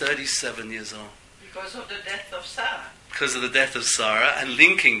that he's 37 years old? Because of the death of Sarah. Because of the death of Sarah and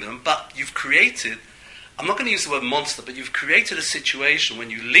linking them. But you've created, I'm not going to use the word monster, but you've created a situation when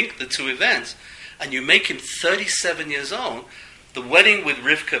you link the two events and you make him 37 years old, the wedding with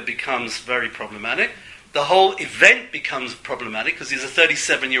Rivka becomes very problematic. The whole event becomes problematic because he's a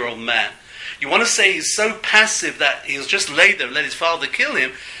 37-year-old man. You want to say he's so passive that he'll just lay there and let his father kill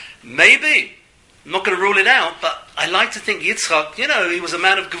him? Maybe. I'm not going to rule it out, but I like to think Yitzchak, he was a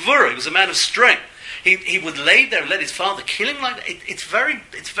man of gevurah, he was a man of strength. He would lay there and let his father kill him like that. It's very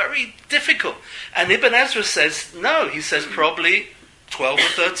difficult. And Ibn Ezra says, no, he says probably 12 or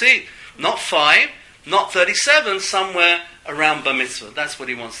 13. Not 5, not 37, somewhere around Bar Mitzvah. That's what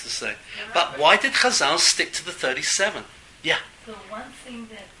he wants to say. But why did Chazal stick to the 37? Yeah. The one thing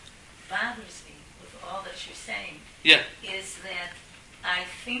that bothers me with all that you're saying is that I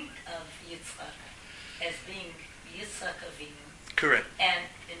think of Yitzchak as being Yitzchak Avinu. Correct. And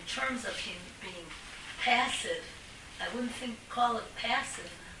in terms of him being passive, I wouldn't call it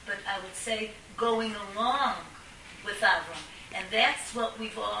passive, but I would say going along with Avram. And that's what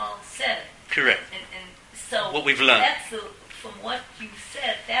we've all said. Correct. And so what we've learned. From what you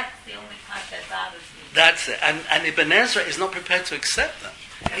said, that's the only part that bothers me. That's it. And Ibn Ezra is not prepared to accept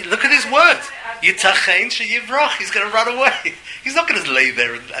that. Look at his words. Yitachen sheyivrach. He's going to run away. He's not going to lay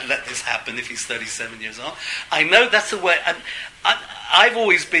there and let this happen if he's 37 years old. I know that's the way. I've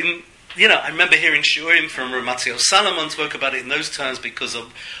always been I remember hearing Shurim from Ramatio Salomon spoke about it in those terms because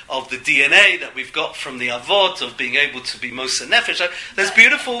of the DNA that we've got from the Avot of being able to be Moser Nefesh. There's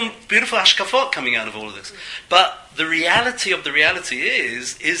beautiful hashkafot coming out of all of this. But the reality of the reality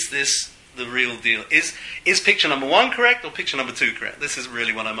is this the real deal? Is picture number 1 correct or picture number 2 correct? This is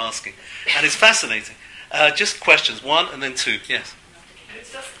really what I'm asking. And it's fascinating. Just questions, 1 and then 2. Yes.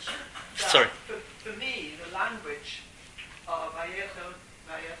 It's just Sorry. For me, the language of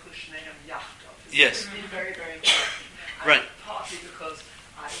Vayechu Shnehem Yachdav Yes. has been very, very important. And Right. partly because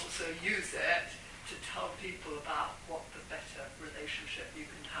I also use it to tell people about what the better relationship you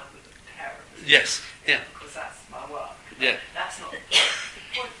can have with a parent. Yes. Yeah. Because that's my work. Yeah. That's not the point.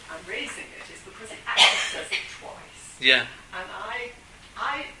 The point I'm raising it is because it actually says it twice. Yeah. And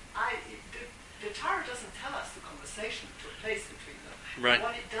the Torah doesn't tell us the conversation that took place between them. Right.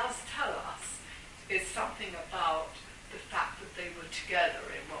 What it does tell us is something about the fact that they were together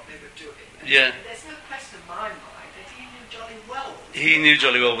in what they were doing. And Yeah. there's no question in my mind that he knew jolly well. He knew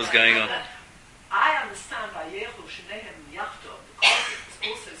jolly well what was going on. I understand Vayechu Shnehem Yachdav because it was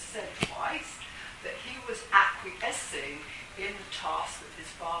also said twice that he was acquiescing in the task that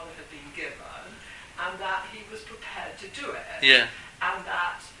his father had been given, and that he was prepared to do it. Yeah. And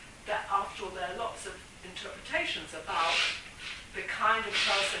that after all, there are lots of interpretations about the kind of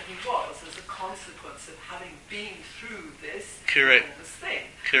person he was as a consequence of having been through this Correct. enormous thing.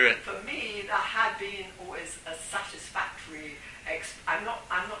 Correct. For me, that had been always a satisfactory. I'm not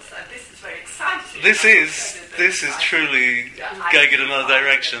saying this is very exciting. This I'm not is saying it's very exciting. truly Yeah, going in I another find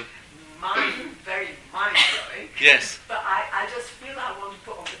direction. it very mind-blowing. Yes. But I just feel I want to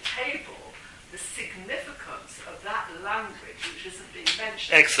put on the table the significance of that language which isn't being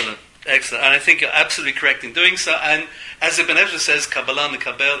mentioned. Excellent. Excellent. And I think you're absolutely correct in doing so. And as Ibn Ezra says, Kabbalah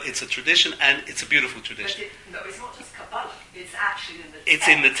Mekabel, it's a tradition and it's a beautiful tradition. But it's not just Kabbalah, it's actually in the text. It's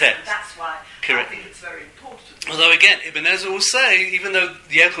in the text. And that's why Correct. I think it's very important. Although again, Ibn Ezra will say, even though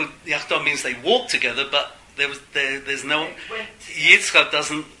Yachdav means they walk together, but there's no... They went together. Yitzchak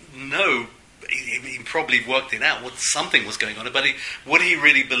doesn't know. He probably worked it out, what something was going on. But would he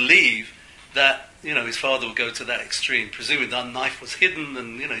really believe that his father would go to that extreme? Presumably that knife was hidden,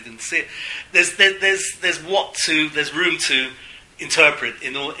 and he didn't see it. There's room to interpret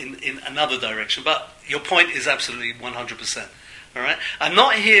in another direction. But your point is absolutely 100%. All right, I'm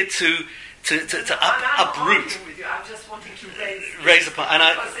not here to I'm uproot. arguing with you. I'm just wanting to Raise the point,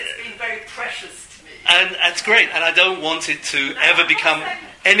 because it's been very precious to me. And that's great, and I don't want it to ever become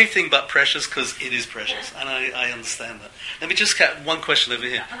anything but precious, because it is precious, and I understand that. Let me just get one question over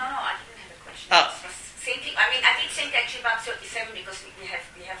here. No, I didn't have a question. Ah. Same thing. I mean, I did think actually about 37 because we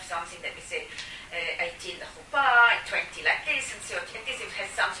have something that we say 18 the chuppah, and 20 like this, and 30 like this. It has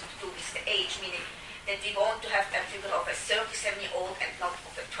something to do with the age, meaning that we want to have a figure of a 37-year-old and not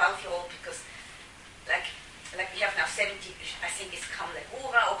of a 12-year-old, because like we have now 70, I think it's Kamle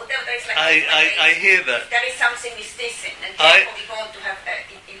Hura or whatever. There is like I hear that. there is something with this in, and therefore we want to have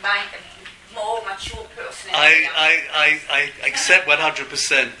in mind a more mature person. I accept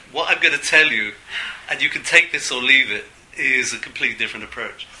 100%. What I'm going to tell you, and you can take this or leave it, is a completely different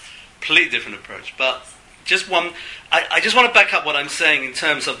approach. But just one, I just want to back up what I'm saying in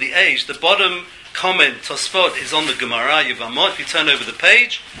terms of the age. The bottom comment, Tosfot, is on the Gemara, Yevamot. If you turn over the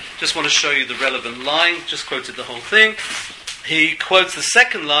page, just want to show you the relevant line. Just quoted the whole thing. He quotes the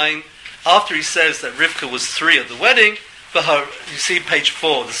second line after he says that Rivka was 3 at the wedding. You see page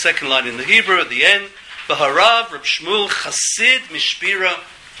 4, the second line in the Hebrew at the end. V'harav Reb Shmuel Chassid Mishpira,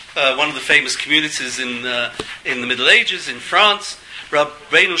 one of the famous communities in the Middle Ages in France.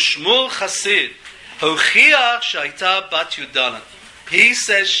 Rabbeinu Shmuel Chassid Hochiach Shaita Bat Yudana. He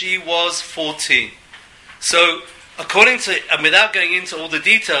says she was 14. So, according to, and without going into all the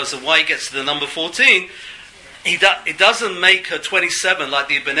details of why he gets to the number 14, it doesn't make her 27 like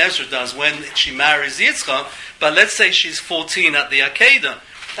the Ibn Ezra does when she marries Yitzchak, but let's say she's 14 at the Akedah,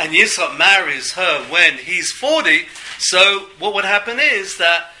 and Yitzchak marries her when he's 40, so what would happen is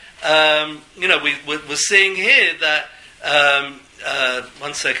that, we're seeing here that,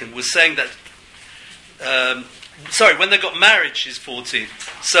 one second, we're saying that, when they got married, she's 14.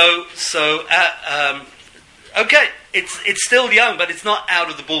 Okay, it's still young, but it's not out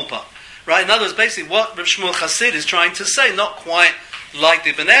of the ballpark, right? In other words, basically, what Reb Shmuel Chassid is trying to say, not quite like the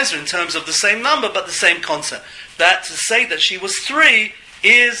Ibn Ezra in terms of the same number, but the same concept. That to say that she was 3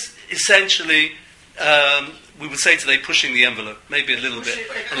 is essentially, we would say today, pushing the envelope, maybe a little bit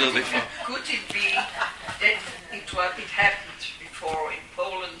far. Could it be that it happened before in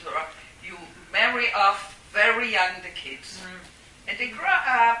Poland, or you marry off very young the kids, and they grow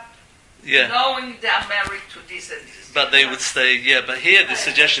up knowing they are married to this and this. But they would stay, but here the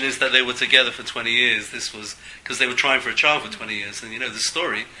suggestion is that they were together for 20 years. This was because they were trying for a child for 20 years. And you know the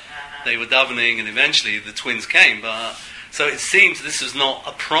story. They were davening and eventually the twins came. But so it seems this is not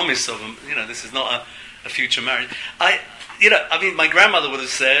a promise of them. You know, this is not a future marriage. My grandmother would have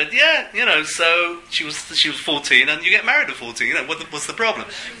said, so she was 14 and you get married at 14. You know, what's the problem?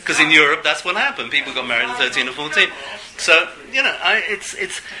 Because in Europe, that's what happened. People got married at 13 or 14. So, I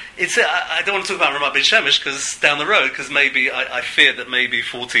don't want to talk about Ramat Ben Shemesh because down the road, because maybe I fear that maybe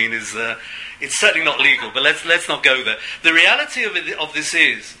 14 is, it's certainly not legal, but let's not go there. The reality of this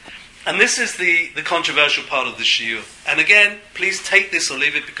is, and this is the controversial part of the shiur. And again, please take this or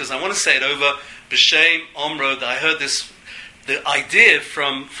leave it because I want to say it over B'Shem Omro that I heard the idea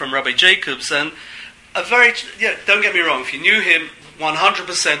from Rabbi Jacobs, and don't get me wrong, if you knew him,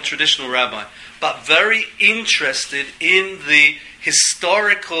 100% traditional rabbi, but very interested in the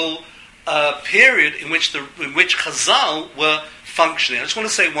historical period in which Chazal were functioning. I just want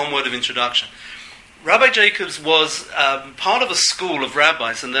to say one word of introduction. Rabbi Jacobs was part of a school of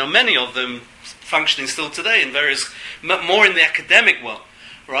rabbis, and there are many of them functioning still today in more in the academic world,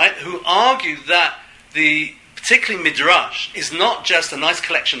 right, who argue that particularly Midrash is not just a nice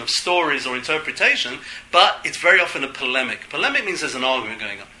collection of stories or interpretation, but it's very often a polemic. Polemic means there's an argument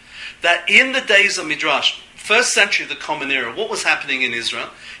going on. That in the days of Midrash, first century of the Common Era, what was happening in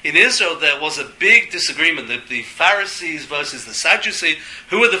Israel? In Israel there was a big disagreement, the Pharisees versus the Sadducees.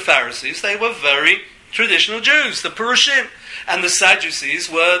 Who were the Pharisees? They were very traditional Jews, the Purushim. And the Sadducees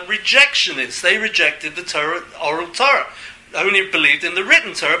were rejectionists. They rejected the Torah, oral Torah. Only believed in the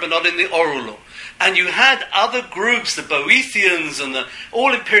written Torah, but not in the oral law. And you had other groups, the Boethians and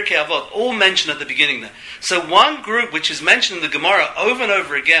all in Pirkei Avot, all mentioned at the beginning there. So one group which is mentioned in the Gemara over and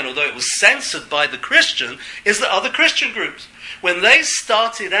over again, although it was censored by the Christian, is the other Christian groups. When they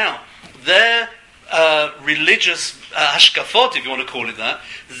started out their religious hashkafot, if you want to call it that,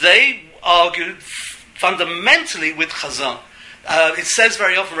 they argued fundamentally with Chazal. It says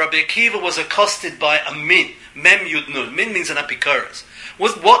very often Rabbi Akiva was accosted by a min, mem yud nun. Min means an apikoros.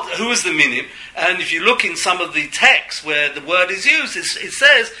 Who is the minim? And if you look in some of the texts where the word is used, it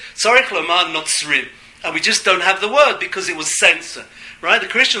says, Tzarich lomar notzrim. And we just don't have the word because it was censored. Right? The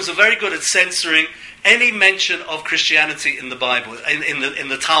Christians are very good at censoring any mention of Christianity in the Bible, in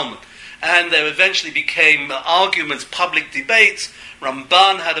the Talmud. And there eventually became arguments, public debates.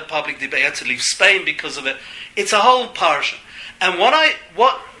 Ramban had a public debate, had to leave Spain because of it. It's a whole parsha. And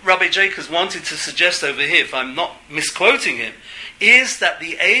what Rabbi Jacobs wanted to suggest over here, if I'm not misquoting him, is that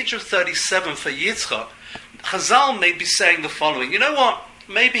the age of 37 for Yitzchak, Chazal may be saying the following: you know what?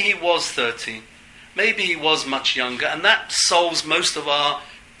 Maybe he was 13. Maybe he was much younger, and that solves most of our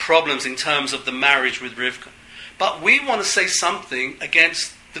problems in terms of the marriage with Rivka. But we want to say something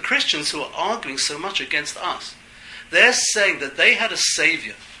against the Christians who are arguing so much against us. They're saying that they had a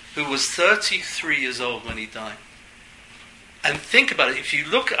Savior who was 33 years old when he died. And think about it. If you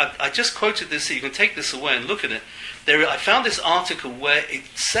look, I just quoted this, so you can take this away and look at it. I found this article where it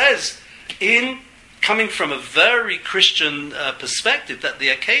says, coming from a very Christian perspective, that the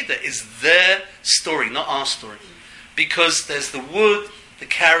Akedah is their story, not our story. Because there's the wood, the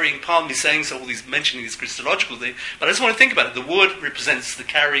carrying, pardon me saying so, mentioning these Christological things, but I just want to think about it. The wood represents the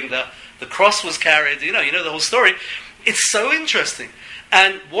carrying, the cross was carried, you know the whole story. It's so interesting.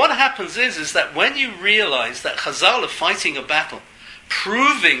 And what happens is that when you realize that Chazal are fighting a battle,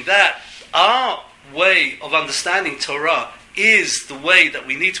 proving that our way of understanding Torah is the way that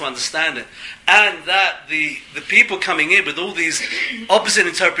we need to understand it, and that the people coming in with all these opposite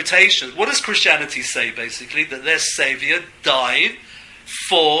interpretations, what does Christianity say basically? That their Savior died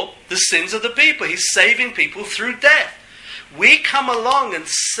for the sins of the people. He's saving people through death. We come along and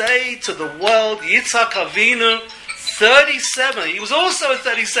say to the world, Yitzhak Avinu, 37, he was also a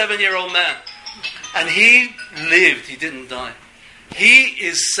 37-year-old man. And he lived, he didn't die. He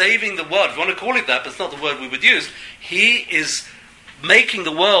is saving the world. If you want to call it that, but it's not the word we would use. He is making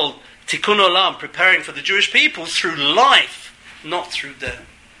the world, tikkun olam, preparing for the Jewish people through life, not through death.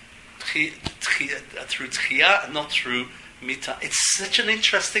 Through tchiyah and not through mitah. It's such an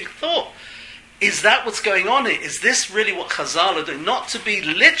interesting thought. Is that what's going on here? Is this really what Chazal are doing? Not to be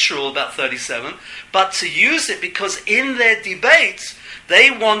literal about 37, but to use it because in their debates, they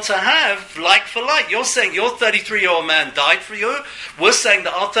want to have like for like. You're saying your 33-year-old man died for you. We're saying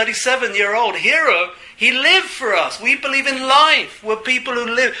that our 37-year-old hero, he lived for us. We believe in life. We're people who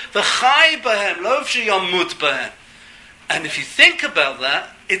live. V'chai b'hem, lo yamut b'hem. And if you think about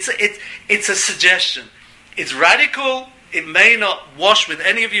that, it's a suggestion. It's radical. It may not wash with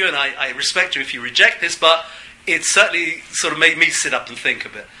any of you, and I respect you if you reject this, but it certainly sort of made me sit up and think a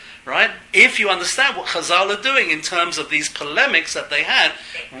bit. right? If you understand what Chazal are doing in terms of these polemics that they had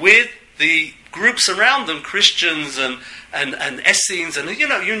with the groups around them, Christians and Essenes, and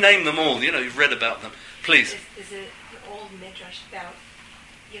you name them all. You've read about them. Please. Is it the old midrash about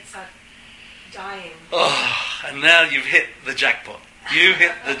Yitzhak dying? Oh, and now you've hit the jackpot. You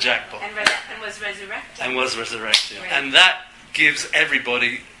hit the jackpot. And was resurrected. And was resurrected. Right. And that gives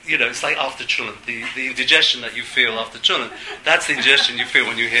everybody, it's like after Chulun, the indigestion that you feel after Chulun. That's the indigestion you feel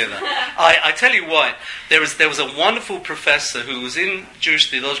when you hear that. I tell you why. There was a wonderful professor who was in Jewish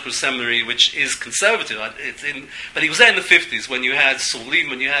Theological Seminary, which is conservative, but he was there in the 50s when you had Solim,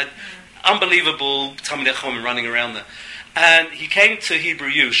 when you had unbelievable Talmidei Chacham running around there. And he came to Hebrew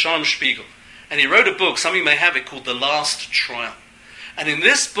U, Shalom Spiegel, and he wrote a book, some of you may have it, called The Last Trial. And in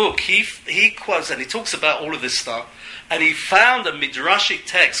this book, he quotes, and he talks about all of this stuff, and he found a midrashic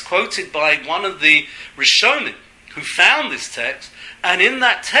text quoted by one of the Rishonim who found this text, and in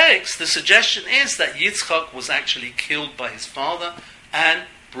that text, the suggestion is that Yitzchak was actually killed by his father and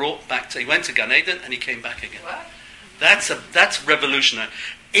brought back he went to Gan Eden and he came back again. What? That's revolutionary.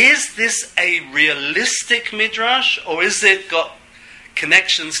 Is this a realistic midrash, or is it got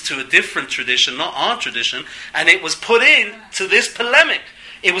connections to a different tradition, not our tradition, and it was put in to this polemic?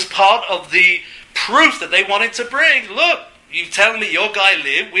 It was part of the proof that they wanted to bring. Look, you tell me your guy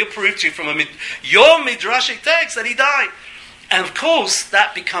lived, we'll prove to you from your midrashic text that he died. And of course,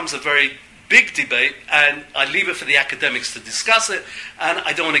 that becomes a very big debate, and I leave it for the academics to discuss it, and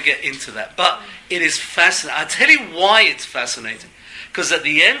I don't want to get into that. But it is fascinating. I'll tell you why it's fascinating. Because at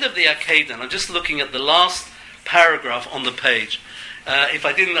the end of the Akedah, and I'm just looking at the last paragraph on the page, if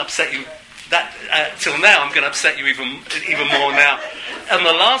I didn't upset you till now, I'm going to upset you even more now. And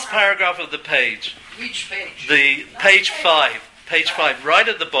the last paragraph of the page, Which page? the page 5, right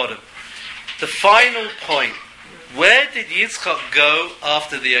at the bottom, the final point. Where did Yitzchak go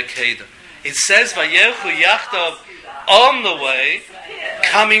after the Akedah? It says, Vayelchu Yachdav, on the way,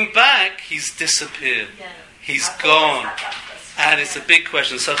 coming back, he's disappeared. He's gone. And it's a big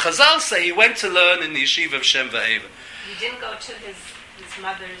question. So Chazal say he went to learn in the yeshiva of Shem Va'eva. He didn't go to his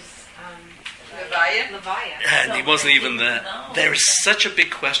mother's Levaya. And he wasn't even there. There is such a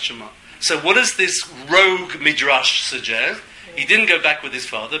big question mark. So what does this rogue midrash suggest? He didn't go back with his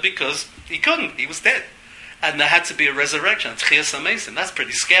father because he couldn't. He was dead. And there had to be a resurrection. Tchias HaMesim. That's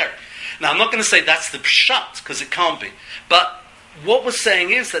pretty scary. Now I'm not going to say that's the pshat, because it can't be. But what we're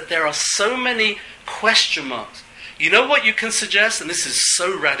saying is that there are so many question marks. You know what you can suggest? And this is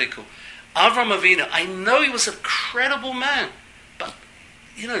so radical. Avram Avinu, I know he was a credible man. But,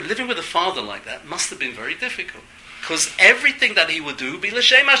 living with a father like that must have been very difficult. Because everything that he would do would be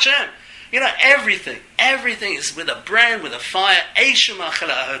L'Shem Hashem. Everything is with a brand, with a fire. Eish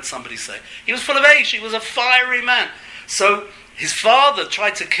Ma'achela, I heard somebody say. He was full of Eish, he was a fiery man. So his father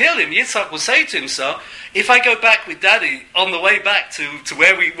tried to kill him. Yitzhak would say to himself, if I go back with Daddy on the way back to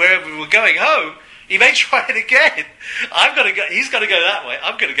wherever we were going home, he may try it again. He's got to go that way.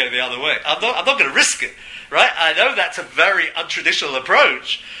 I'm going to go the other way. I'm not going to risk it. Right? I know that's a very untraditional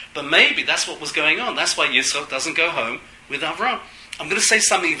approach, but maybe that's what was going on. That's why Yitzchak doesn't go home with Avram. I'm going to say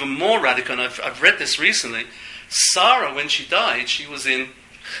something even more radical, and I've read this recently. Sarah, when she died, she was in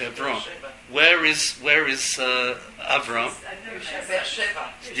Hebron. Where is Avram?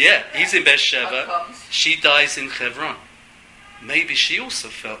 Yeah, he's in Beersheba. She dies in Hebron. Maybe she also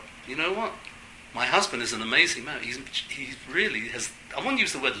felt, you know what? My husband is an amazing man. He really has, I won't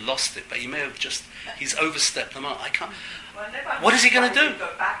use the word lost it, but he may have he's overstepped the mark. I can't. What is he going to do?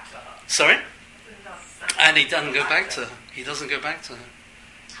 Sorry? And he doesn't go back to her. He doesn't go back to her.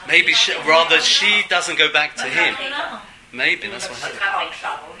 Maybe she doesn't go back to him. Maybe that's what happened.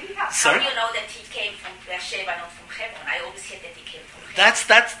 Sorry? How do you know that he came from Beersheba, not from Hebron? I always hear that he came from Hebron.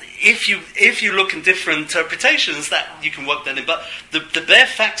 That's if you look in different interpretations, that you can work that in. But the bare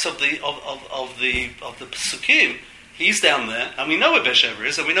facts of the Pesukim, he's down there, and we know where Beersheba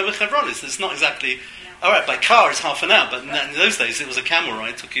is, and we know where Hebron is. It's not exactly. All right, by car it's half an hour, but in those days it was a camel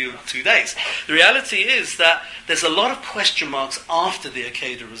ride, it took you 2 days. The reality is that there's a lot of question marks after the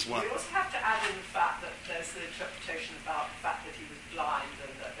Akedah as well. We also have to add in the fact that there's the interpretation about the fact that he was blind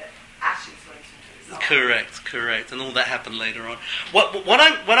and that the ashes went into his eyes. Correct, and all that happened later on.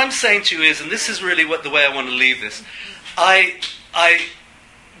 What I'm saying to you is, and this is really the way I want to leave this, I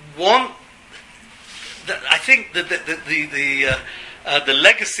think that the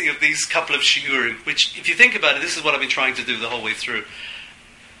legacy of these couple of shiurim, which, if you think about it, this is what I've been trying to do the whole way through.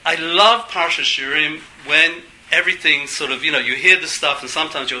 I love Parsha Shiurim when everything sort of, you hear the stuff and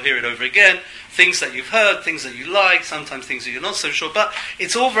sometimes you'll hear it over again, things that you've heard, things that you like, sometimes things that you're not so sure, but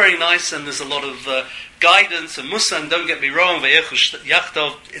it's all very nice and there's a lot of guidance and musa, and don't get me wrong,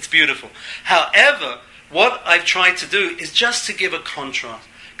 it's beautiful. However, what I've tried to do is just to give a contrast.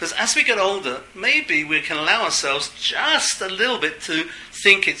 Because as we get older, maybe we can allow ourselves just a little bit to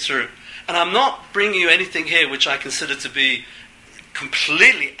think it through. And I'm not bringing you anything here which I consider to be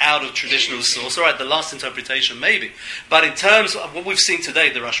completely out of traditional source. All right, the last interpretation maybe. But in terms of what we've seen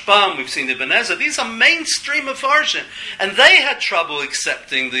today, the Rashbam, we've seen the Ibn Ezra, these are mainstream Mefarshim. And they had trouble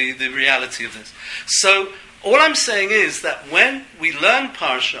accepting the reality of this. So all I'm saying is that when we learn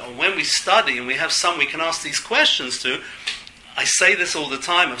Parsha, or when we study, and we have some we can ask these questions to, I say this all the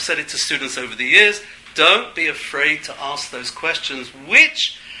time, I've said it to students over the years, don't be afraid to ask those questions,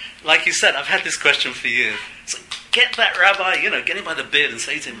 which, like you said, I've had this question for years. So get that rabbi, get him by the beard and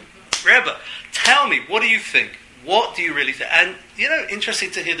say to him, Rebbe, tell me, what do you think? What do you really think? And,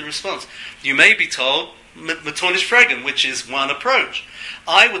 interesting to hear the response. You may be told, Matonish Fregan, which is one approach.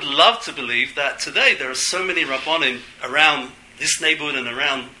 I would love to believe that today there are so many Rabbanim around this neighborhood and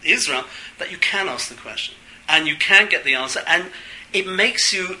around Israel that you can ask the question. And you can get the answer, and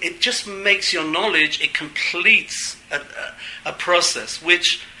it just makes your knowledge, it completes a process,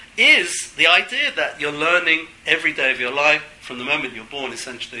 which is the idea that you're learning every day of your life, from the moment you're born,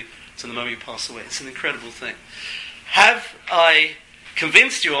 essentially, to the moment you pass away. It's an incredible thing. Have I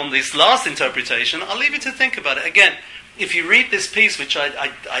convinced you on this last interpretation? I'll leave you to think about it. Again, if you read this piece, which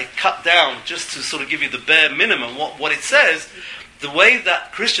I cut down just to sort of give you the bare minimum, what it says, the way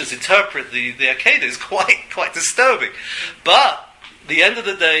that Christians interpret the Akedah is quite disturbing. But at the end of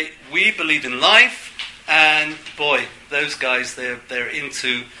the day, we believe in life, and boy, those guys, they're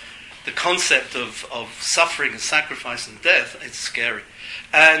into the concept of suffering and sacrifice and death. It's scary.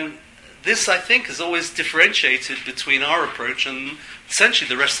 And this, I think, has always differentiated between our approach and essentially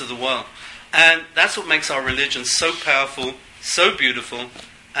the rest of the world. And that's what makes our religion so powerful, so beautiful,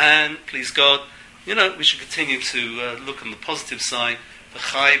 and please God, we should continue to look on the positive side.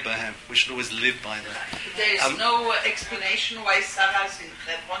 We should always live by that. There is no explanation why Sarah is in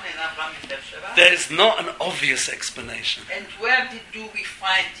Hebron and Abraham in Beersheba? There is not an obvious explanation. And where do we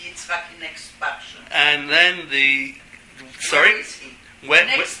find Yitzhak in next parsha? And then Where is he?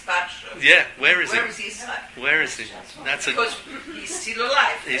 Next parsha. Yeah, where is he? Where is Yitzhak? Where is he? Because he's still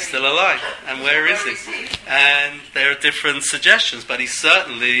alive. He's still alive. And where is he? And there are different suggestions, but he's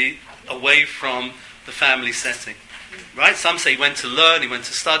certainly away from the family setting. Right? Some say he went to learn, he went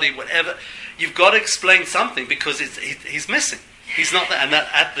to study, whatever. You've got to explain something because he's missing. He's not there. And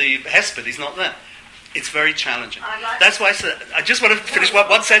at the Hesped, he's not there. It's very challenging. That's why I said, I just want to finish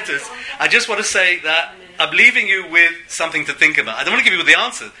one sentence. I just want to say that I'm leaving you with something to think about. I don't want to give you the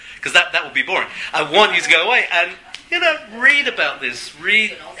answer because that would be boring. I want you to go away and, read about this.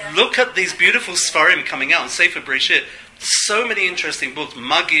 Look at these beautiful Sfarim coming out on Sefer Bereshit. So many interesting books,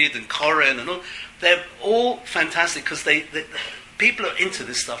 Magid and Koren and all. They're all fantastic because people are into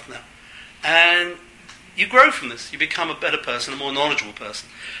this stuff now. And you grow from this. You become a better person, a more knowledgeable person.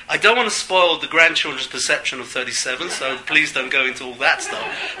 I don't want to spoil the grandchildren's perception of 37, so please don't go into all that stuff.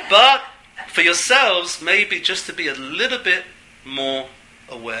 But for yourselves, maybe just to be a little bit more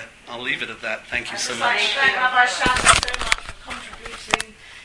aware. I'll leave it at that. Thank you so much.